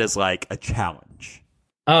at that as like a challenge?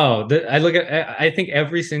 Oh, I think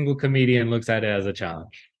every single comedian looks at it as a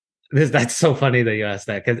challenge. That's so funny that you asked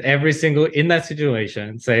that, because every single in that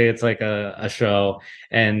situation, say it's like a show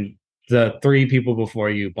and the 3 people before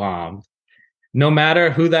you bombed. No matter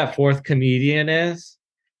who that 4th comedian is,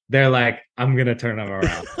 they're like, I'm going to turn them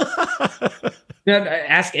around.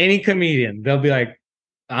 Ask any comedian. They'll be like,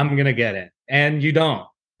 I'm gonna get it, and you don't.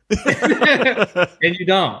 And you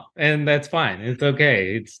don't, and that's fine. It's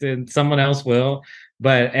okay. Someone else will,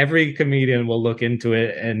 but every comedian will look into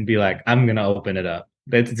it and be like, "I'm gonna open it up.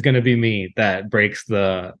 It's gonna be me that breaks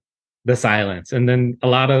the silence." And then a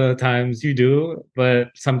lot of the times you do, but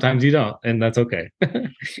sometimes you don't, and that's okay.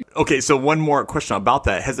 Okay, so one more question about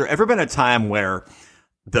that. Has there ever been a time where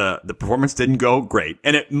the performance didn't go great,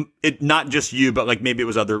 and it not just you, but like maybe it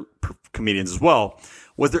was other comedians as well?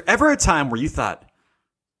 Was there ever a time where you thought,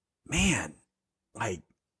 man, like,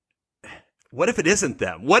 what if it isn't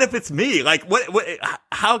them? What if it's me? Like,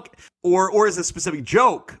 how, or is a specific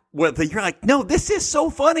joke where you're like, no, this is so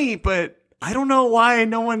funny, but I don't know why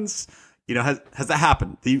no one's, has that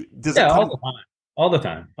happened? Does Yeah, it all come? the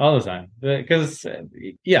time, all the time. Because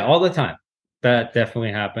yeah, all the time. That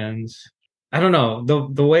definitely happens. I don't know.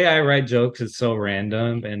 The way I write jokes is so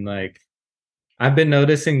random, and like I've been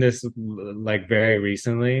noticing this like very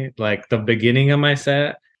recently. Like the beginning of my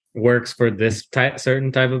set works for this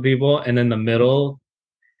certain type of people, and then the middle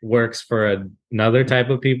works for another type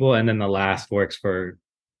of people, and then the last works for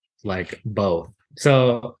like both.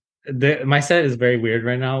 So my set is very weird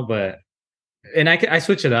right now, but and I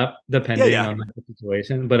switch it up Yeah, depending yeah. on the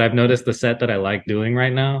situation. But I've noticed the set that I like doing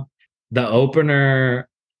right now, the opener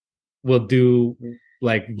will do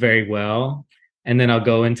like very well, and then I'll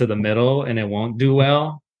go into the middle and it won't do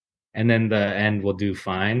well, and then the end will do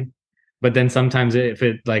fine. But then sometimes if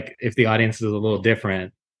the audience is a little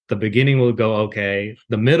different, the beginning will go okay,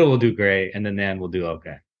 the middle will do great, and then the end will do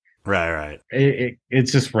okay. Right, right.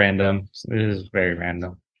 It's just random. It is very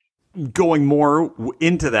random. Going more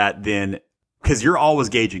into that then, because you're always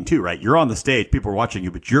gauging too, right? You're on the stage, people are watching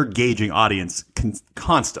you, but you're gauging audience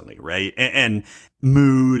constantly, right? And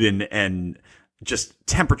mood and just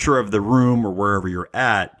temperature of the room or wherever you're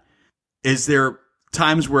at. Is there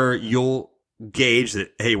times where you'll gauge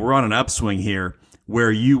that, hey, we're on an upswing here,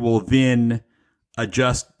 where you will then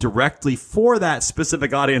adjust directly for that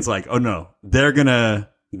specific audience? Like, oh no, they're gonna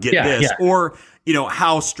get this. Yeah. Or,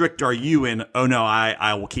 how strict are you in, oh no,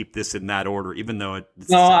 I will keep this in that order, even though it's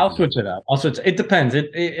No, I'll switch it up. It depends.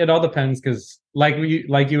 It all depends, because like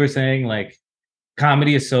you were saying, like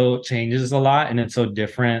comedy is so changes a lot, and it's so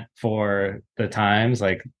different for the times.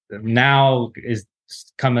 Like now is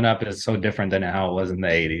coming up is so different than how it was in the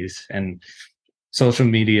 80s, and social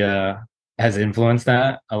media has influenced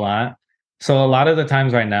that a lot. So a lot of the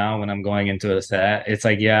times right now when I'm going into a set, it's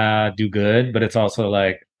like, yeah, do good, but it's also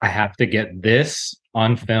like I have to get this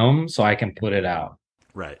on film so I can put it out.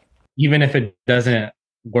 right. Even if it doesn't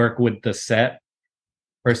work with the set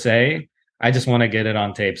per se, I just want to get it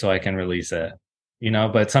on tape so I can release it.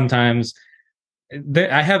 But sometimes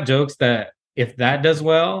I have jokes that if that does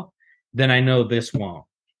well, then I know this won't.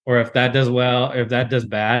 Or if that does well, or if that does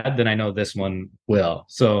bad, then I know this one will.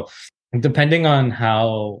 So depending on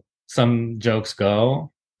how some jokes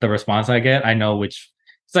go, the response I get, I know which.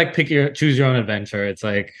 It's like choose your own adventure. It's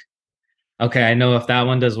like, okay, I know if that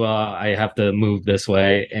one does well, I have to move this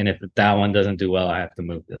way, and if that one doesn't do well, I have to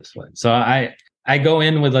move this way. So I go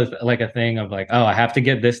in with like a thing of like, oh, I have to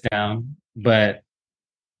get this down, but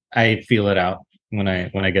I feel it out when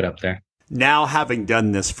I get up there. Now, having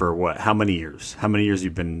done this for what? How many years? How many years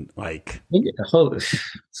you've been like? I think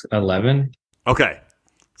 11. Okay,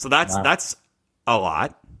 so that's Wow. that's a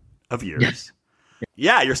lot of years.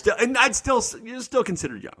 Yeah, you're still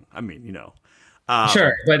considered young. I mean,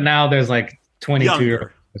 Sure, but now there's like 22 year younger.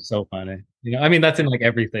 olds. It's so funny. I mean, that's in like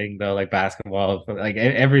everything though, like basketball, like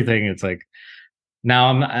everything. It's like now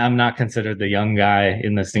I'm not considered the young guy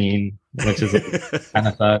in the scene, which is kind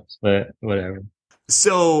of sucks, but whatever.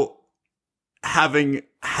 So, having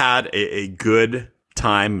had a good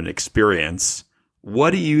time and experience,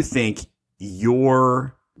 what do you think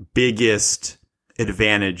your biggest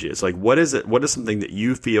advantage is? Like, what is it? What is something that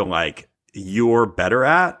you feel like you're better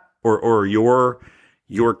at, or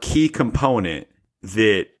your key component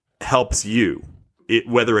that helps you?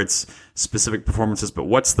 Whether it's specific performances, but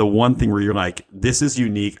what's the one thing where you're like, this is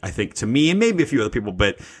unique, I think, to me and maybe a few other people,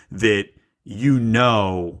 but that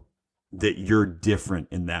that you're different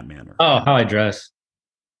in that manner? Oh, how I dress,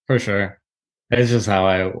 for sure. It's just how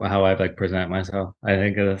I like present myself. I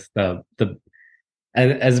think that's the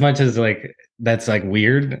as much as like that's like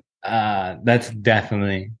weird. That's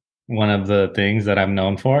definitely one of the things that I'm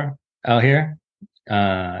known for out here.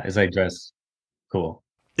 Is I dress cool.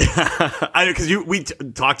 I know, because we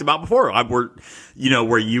talked about before.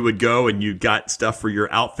 Where you would go and you got stuff for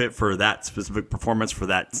your outfit for that specific performance for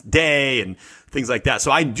that day and things like that. So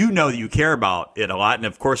I do know that you care about it a lot, and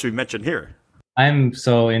of course we mentioned here. I'm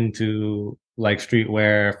so into like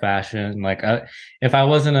streetwear, fashion. Like if I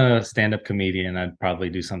wasn't a stand-up comedian, I'd probably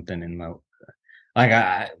do something in the like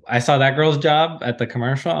I saw that girl's job at the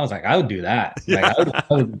commercial. I was like, I would do that. Like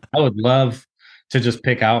Yeah. I would love to just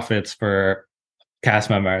pick outfits for cast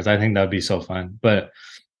members. I think that would be so fun. But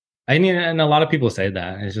I mean, and a lot of people say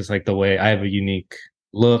that it's just like the way I have a unique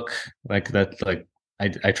look, like that, like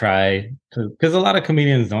I try to, because a lot of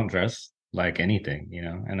comedians don't dress like anything, you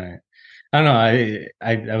know. And I don't know,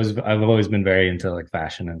 I've always been very into like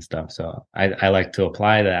fashion and stuff, so I like to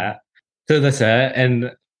apply that to the set,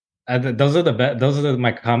 and those are the best. Those are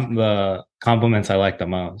the compliments I like the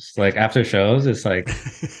most. Like after shows, it's like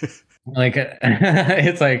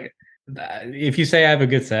it's like if you say I have a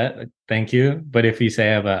good set, like, thank you. But if you say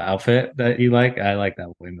I have an outfit that you like, I like that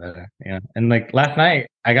way better. Yeah. And like last night,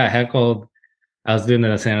 I got heckled. I was doing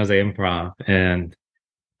the San Jose Improv, and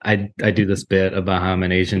I do this bit about how I'm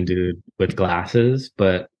an Asian dude with glasses,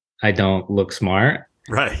 but I don't look smart.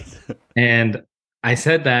 Right. And I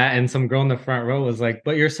said that, and some girl in the front row was like,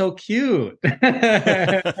 "But you're so cute."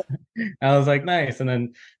 I was like, "Nice." And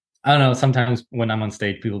then I don't know. Sometimes when I'm on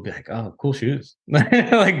stage, people be like, "Oh, cool shoes,"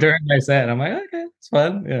 like during my set. I'm like, "Okay, it's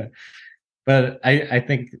fun." Yeah, but I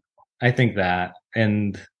think that,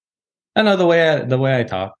 and I know the way I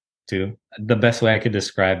talk too. The best way I could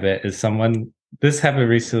describe it is someone. This happened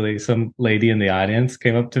recently. Some lady in the audience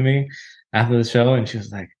came up to me after the show, and she was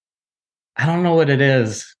like, I don't know what it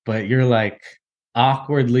is, but you're like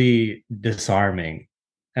awkwardly disarming.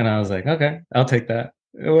 And I was like, okay, I'll take that.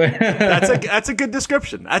 That's a good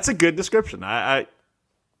description. That's a good description. I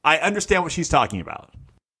understand what she's talking about.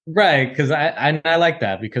 Right, because I like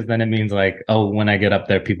that because then it means like, oh, when I get up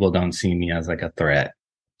there, people don't see me as like a threat.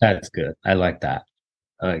 That's good. I like that.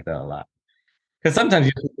 I like that a lot. Because sometimes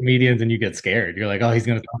you see comedians and you get scared. You're like, oh, he's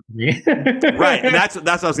gonna talk to me. Right, and that's what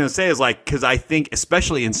I was going to say is like because I think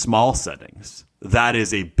especially in small settings that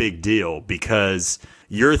is a big deal because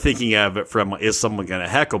you're thinking of it from is someone going to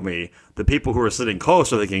heckle me? The people who are sitting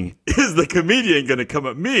close are thinking is the comedian going to come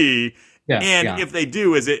at me? Yeah, And yeah, if they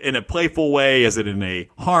do, is it in a playful way? Is it in a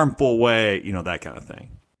harmful way? You know that kind of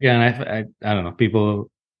thing. yeah. And I don't know. People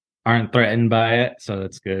aren't threatened by it, so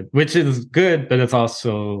that's good. Which is good, but it's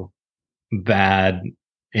also bad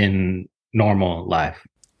in normal life.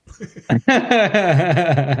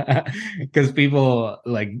 Because people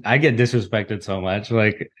like I get disrespected so much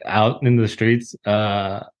like out in the streets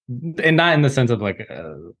and not in the sense of like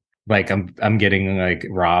I'm getting like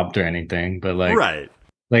robbed or anything, but Right.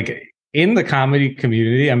 like in the comedy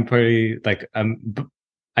community I'm pretty like I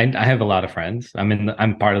have a lot of friends.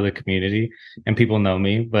 I'm part of the community and people know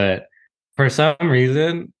me, but for some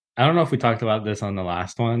reason I don't know if we talked about this on the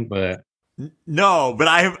last one, but No, but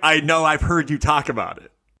I know I've heard you talk about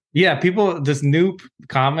it. yeah, people just new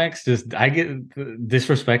comics just I get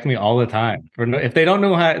disrespect me all the time. If they don't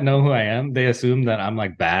know who I am, they assume that I'm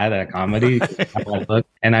like bad at comedy.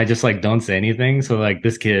 And I just like don't say anything. So like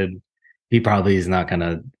this kid, he probably is not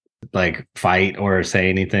gonna like fight or say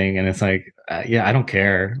anything. And it's like, yeah, I don't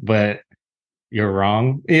care, but you're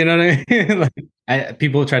wrong. You know what I mean? Like,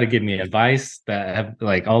 people try to give me advice that have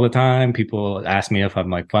like all the time. People ask me if I'm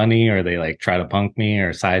like funny or they like try to punk me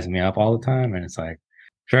or size me up all the time. And it's like,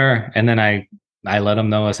 sure. And then I let them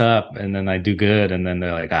know what's up and then I do good. And then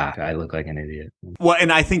they're like, I look like an idiot. Well,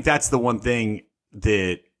 and I think that's the one thing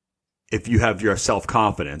that if you have your self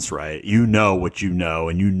confidence, right, you know what you know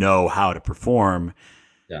and you know how to perform.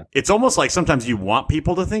 Yeah. It's almost like sometimes you want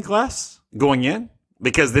people to think less going in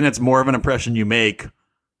because then it's more of an impression you make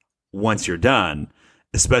once you're done,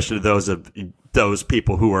 especially those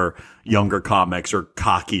people who are younger comics or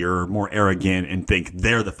cocky or more arrogant and think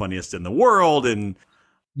they're the funniest in the world. And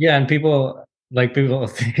yeah. And people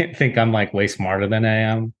think I'm like way smarter than I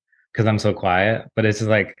am because I'm so quiet. But it's just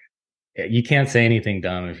like, you can't say anything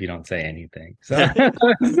dumb if you don't say anything. So,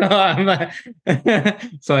 so I'm not,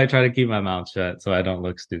 so I try to keep my mouth shut so I don't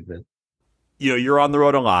look stupid. you're on the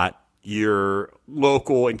road a lot. You're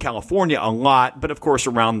local in California a lot, but of course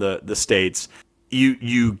around the states,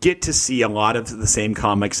 you get to see a lot of the same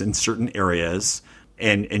comics in certain areas.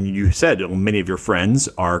 And you said many of your friends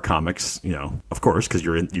are comics, of course, because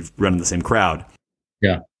you've run in the same crowd.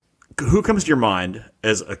 Yeah. Who comes to your mind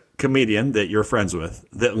as a comedian that you're friends with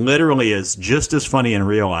that literally is just as funny in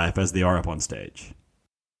real life as they are up on stage?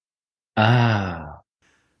 Ah.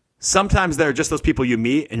 Sometimes they're just those people you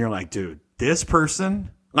meet and you're like, dude, this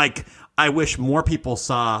person, like, I wish more people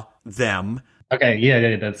saw them. Okay.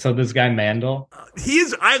 Yeah. So this guy Mandel,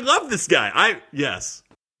 I love this guy. Yes.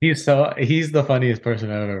 he's the funniest person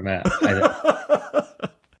I've ever met.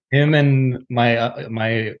 Him and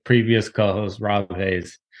my previous co-host Rob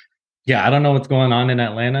Hayes. Yeah, I don't know what's going on in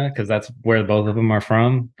Atlanta because that's where both of them are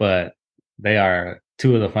from, but they are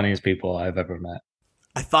two of the funniest people I've ever met.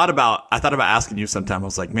 I thought about asking you sometime. I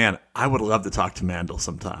was like, man, I would love to talk to Mandel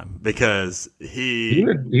sometime because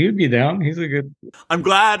You'd be down. He's a good. I'm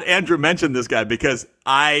glad Andrew mentioned this guy because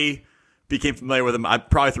I became familiar with him. I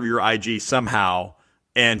probably through your IG somehow,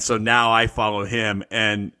 and so now I follow him,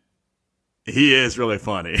 and he is really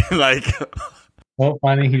funny. Like, So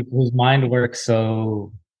funny. His mind works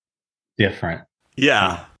so different. Uh,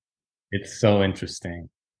 yeah, it's so interesting.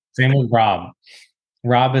 Same with Rob.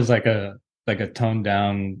 Rob is like a toned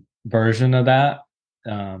down version of that.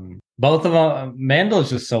 Both of them. Mandel's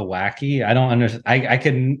just so wacky. I don't understand. I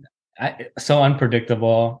can. So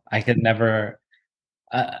unpredictable. I could never.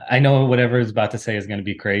 I know whatever is about to say is going to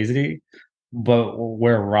be crazy, but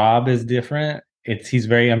where Rob is different, he's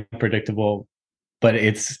very unpredictable, but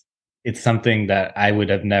it's something that I would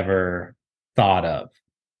have never thought of.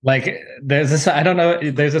 Like there's this, I don't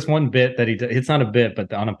know, there's this one bit that it's not a bit,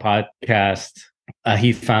 but on a podcast,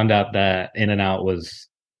 he found out that In and Out was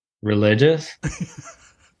religious.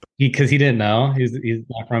 Because he didn't know, he's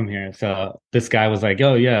not from here. So this guy was like,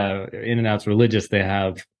 "Oh yeah, In and Out's religious. They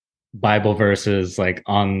have Bible verses like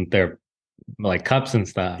on their like cups and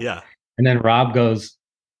stuff." yeah, And then Rob goes,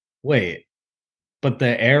 "Wait, but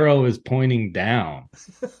the arrow is pointing down."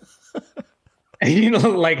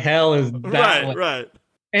 And like hell is that right, way. right.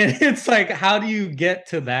 And it's like, how do you get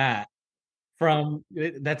to that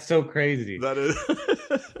that's so crazy. That is.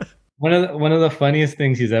 One of the funniest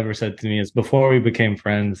things he's ever said to me is before we became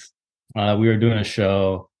friends, we were doing a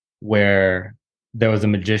show where there was a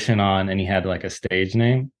magician on and he had like a stage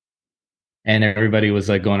name. And everybody was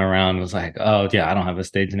like going around was like, "Oh yeah, I don't have a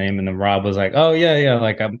stage name." And then Rob was like, "Oh yeah, yeah,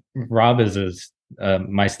 like Rob is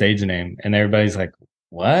my stage name." And everybody's like,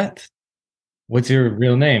 "What? What's your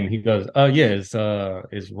real name?" He goes, "Oh yeah,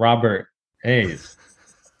 it's Robert Hayes."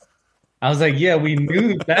 I was like, "Yeah, we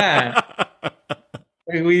knew that.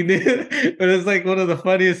 Like, we knew," but it's like one of the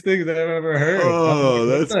funniest things I've ever heard. I was like, Oh,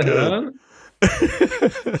 "What that's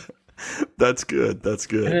the hell?" good. That's good. That's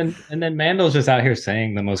And good. then Mandel's just out here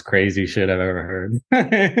saying the most crazy shit I've ever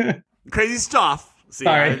heard. Crazy stuff. See,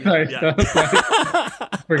 Sorry, yeah. sorry.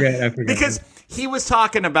 I forget. Because he was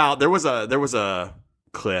talking about there was a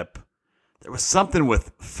clip. There was something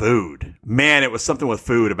with food. Man, it was something with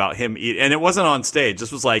food about him eating, and it wasn't on stage.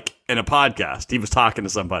 This was like in a podcast. He was talking to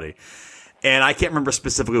somebody, and I can't remember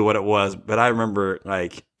specifically what it was, but I remember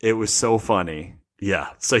like it was so funny. Yeah,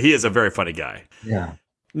 so he is a very funny guy. Yeah.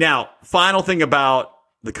 Now, final thing about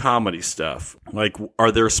the comedy stuff. Like,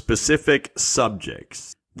 are there specific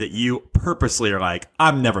subjects that you purposely are like,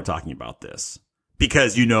 I'm never talking about this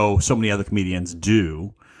because so many other comedians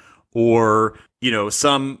do? Or,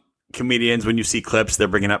 some comedians, when you see clips, they're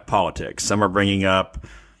bringing up politics. Some are bringing up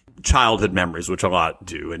childhood memories, which a lot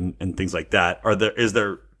do, and things like that. Is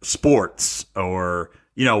there sports or,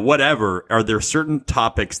 whatever? Are there certain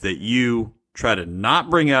topics that you try to not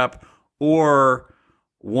bring up, or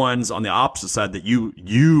ones on the opposite side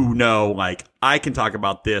that like, I can talk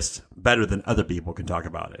about this better than other people can talk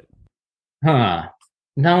about it? Huh.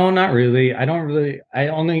 No, not really. I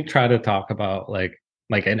only try to talk about like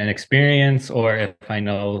an experience, or if I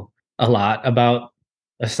know a lot about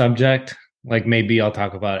a subject, like maybe I'll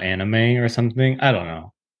talk about anime or something. I don't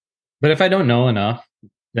know. But if I don't know enough,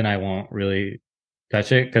 then I won't really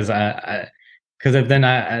touch it because if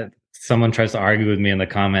then someone tries to argue with me in the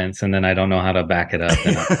comments and then I don't know how to back it up,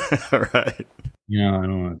 then Right. I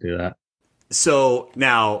don't want to do that. So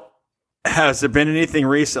now, has there been anything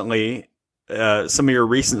recently, some of your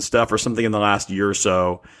recent stuff or something in the last year or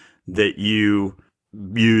so that you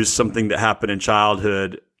use something that happened in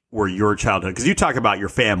childhood or your childhood? Because you talk about your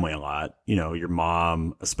family a lot, your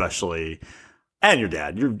mom especially, and your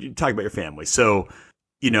dad. You talk about your family. So,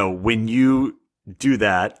 when you do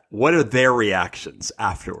that, what are their reactions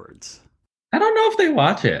afterwards? I don't know if they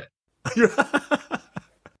watch it.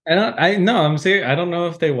 I'm serious. I don't know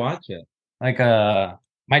if they watch it. Like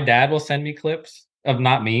my dad will send me clips of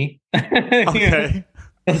not me. Okay.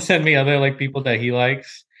 He'll send me other like people that he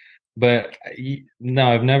likes. But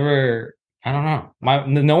no, I've never, I don't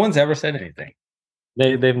know. No one's ever said anything.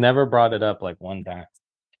 They've never brought it up like one time.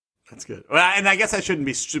 That's good. Well, and I guess I shouldn't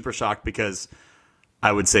be super shocked because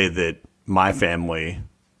I would say that my family,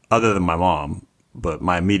 other than my mom, but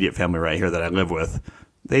my immediate family right here that I live with,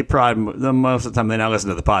 they probably most of the time they not listen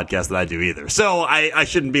to the podcast that I do either. So I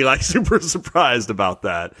shouldn't be like super surprised about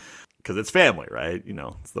that because it's family, right?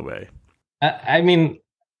 It's the way. I mean,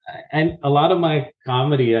 and a lot of my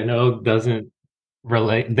comedy I know doesn't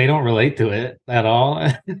relate. They don't relate to it at all,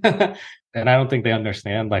 and I don't think they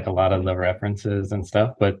understand like a lot of the references and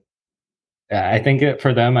stuff. But I think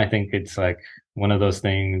for them, I think it's like one of those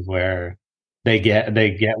things where they get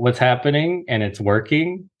what's happening and it's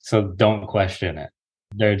working, so don't question it.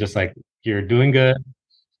 They're just like, you're doing good.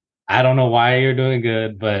 I don't know why you're doing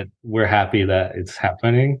good, but we're happy that it's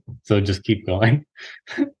happening. So just keep going.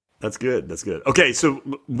 That's good. That's good. Okay, so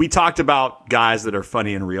we talked about guys that are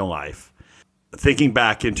funny in real life. Thinking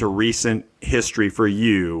back into recent history for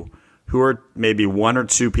you, who are maybe one or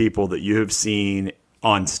two people that you have seen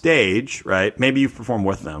on stage, right? Maybe you've performed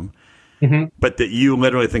with them, but that you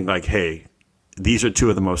literally think like, hey, these are two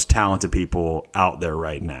of the most talented people out there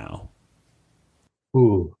right now.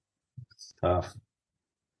 Ooh, it's tough.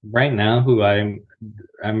 Right now, who I'm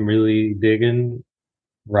really digging,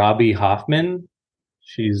 Robbie Hoffman.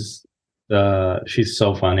 She's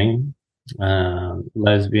so funny.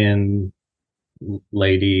 Lesbian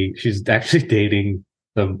lady. She's actually dating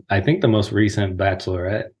I think the most recent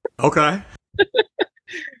bachelorette. Okay.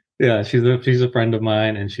 Yeah, she's a friend of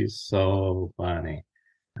mine and she's so funny.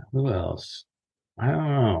 Who else? I don't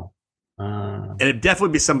know. And it'd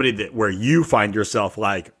definitely be somebody that where you find yourself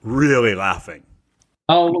like really laughing.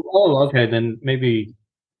 Okay. Then maybe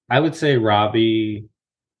I would say Robbie,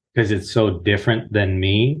 because it's so different than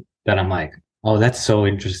me that I'm like, oh, that's so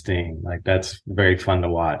interesting. Like that's very fun to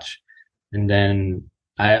watch. And then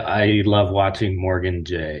I love watching Morgan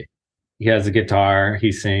J. He has a guitar,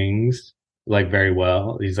 he sings like very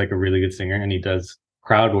well. He's like a really good singer and he does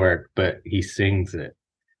crowd work, but he sings it,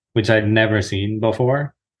 which I'd never seen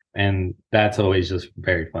before. And that's always just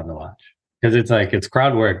very fun to watch. Because it's like it's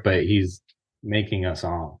crowd work, but he's making a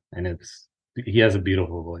song and he has a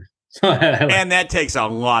beautiful voice. So and that takes a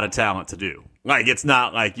lot of talent to do. Like it's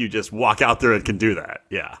not like you just walk out there and can do that.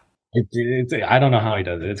 Yeah. I don't know how he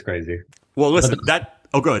does it. It's crazy. Well, listen,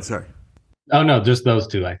 go ahead. Sorry. Oh no, just those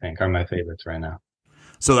two I think are my favorites right now.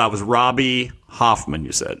 So that was Robbie Hoffman,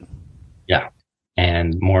 you said. Yeah.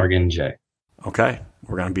 And Morgan J. Okay.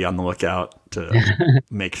 We're going to be on the lookout to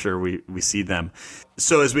make sure we see them.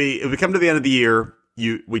 So as we come to the end of the year,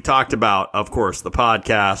 we talked about, of course, the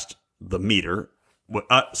podcast, the meter,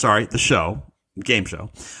 the show, game show,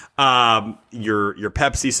 your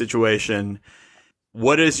Pepsi situation.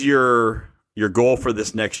 What is your goal for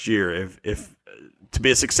this next year? If to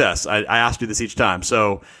be a success, I ask you this each time.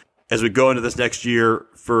 So as we go into this next year,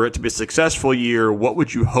 for it to be a successful year, what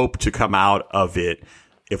would you hope to come out of it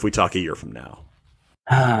if we talk a year from now?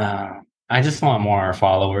 I just want more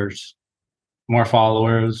followers.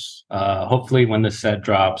 Hopefully when the set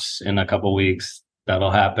drops in a couple weeks,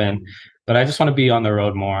 that'll happen. But I just want to be on the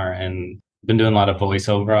road more and been doing a lot of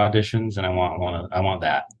voiceover auditions and I want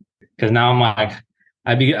that. Because now I'm like,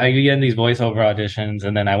 I be getting these voiceover auditions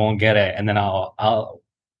and then I won't get it. And then I'll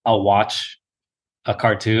watch a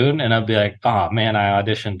cartoon and I'll be like, oh man, I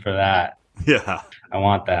auditioned for that. Yeah. I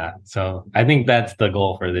want that. So I think that's the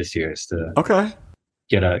goal for this year is to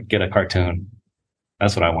get a cartoon.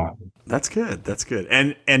 That's what I want. That's good. That's good.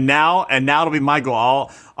 And now it'll be my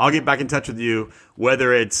goal. I'll get back in touch with you,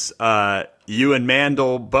 whether it's you and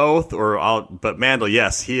Mandel both, but Mandel,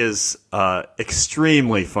 yes, he is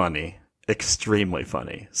extremely funny. Extremely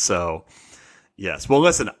funny. So yes. Well,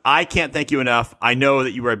 listen, I can't thank you enough. I know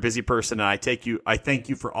that you are a busy person, and I thank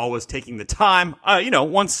you for always taking the time.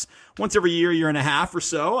 Once every year and a half or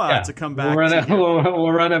so to come back.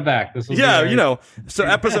 We'll run it back. This So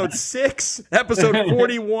episode 6, episode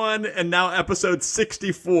 41, and now episode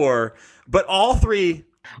 64. But all three.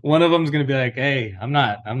 One of them is going to be like, "Hey, I'm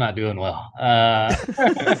not doing well. My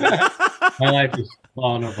life is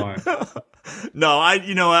falling apart." No,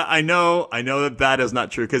 I know that is not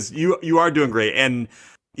true because you are doing great, and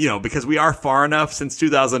because we are far enough since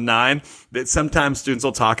 2009 that sometimes students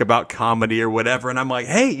will talk about comedy or whatever, and I'm like,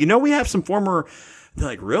 hey, we have some former. They're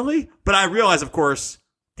like, really? But I realize, of course,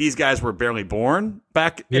 these guys were barely born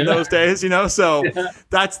back in those days, So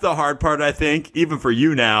that's the hard part, I think, even for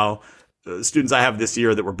you now. Students I have this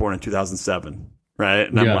year that were born in 2007, right?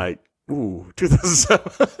 And I'm like, ooh,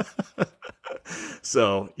 2007.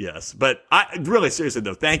 So yes, but I really seriously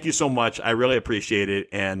though, thank you so much. I really appreciate it,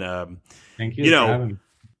 and thank you. For having me.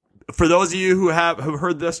 For those of you who have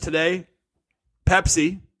heard this today,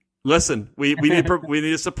 Pepsi, listen, we need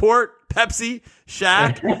to support Pepsi,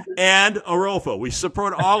 Shaq, and Orolfo. We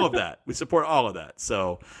support all of that.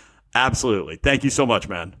 So absolutely, thank you so much,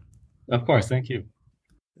 man. Of course, thank you.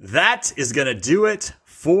 That is going to do it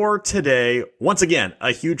for today. Once again,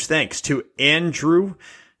 a huge thanks to Andrew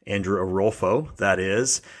Orolfo, that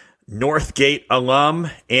is, Northgate alum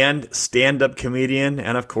and stand-up comedian,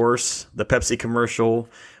 and of course, the Pepsi commercial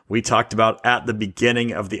we talked about at the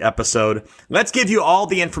beginning of the episode. Let's give you all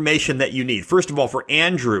the information that you need. First of all, for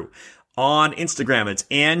Andrew, On Instagram, it's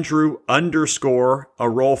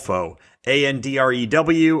Andrew_Orolfo.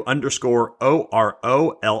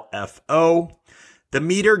 ANDREW_OROLFO. The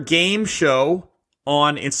Meter Game Show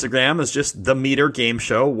on Instagram is just The Meter Game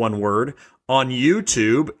Show, one word. On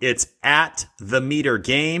YouTube, it's at The Meter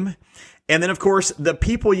Game. And then, of course, the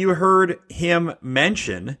people you heard him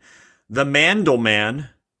mention, the Mandelman.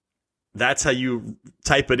 That's how you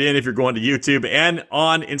type it in if you're going to YouTube. And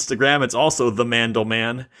on Instagram, it's also the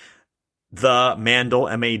Mandelman. The Mandel,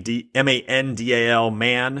 MANDAL,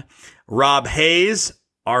 man. Rob Hayes,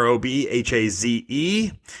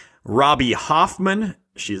 ROBHAZE. Robbie Hoffman,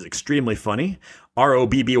 she's extremely funny.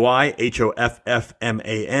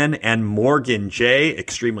 ROBBYHOFFMAN. And Morgan J,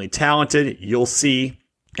 extremely talented. You'll see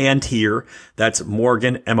and hear. That's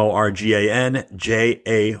Morgan, MORGAN,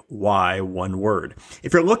 JAY, one word.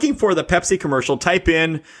 If you're looking for the Pepsi commercial, type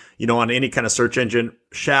in, on any kind of search engine,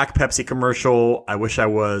 Shaq Pepsi commercial. I wish I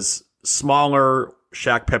was smaller.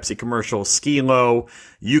 Shaq Pepsi commercial, Skilo.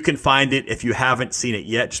 You can find it if you haven't seen it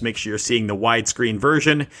yet. Just make sure you're seeing the widescreen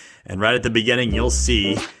version. And right at the beginning, you'll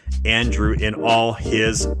see Andrew in all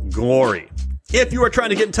his glory. If you are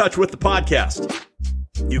trying to get in touch with the podcast,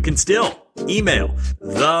 you can still email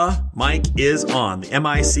the mic is on. The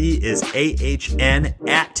MIC is AHN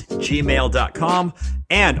at gmail.com.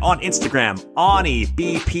 And on Instagram,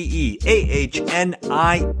 AHNIEBPE,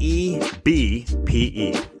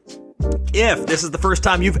 AHNIEBPE. If this is the first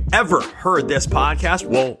time you've ever heard this podcast,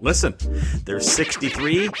 well, listen, there's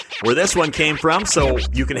 63 where this one came from, so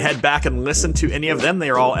you can head back and listen to any of them. They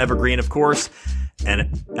are all evergreen, of course.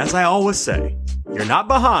 And as I always say, you're not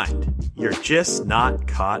behind. You're just not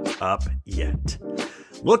caught up yet.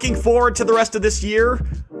 Looking forward to the rest of this year.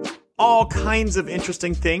 All kinds of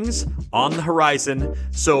interesting things on the horizon,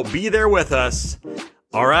 so be there with us.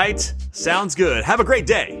 All right? Sounds good. Have a great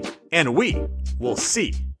day, and we will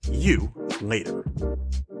see you later.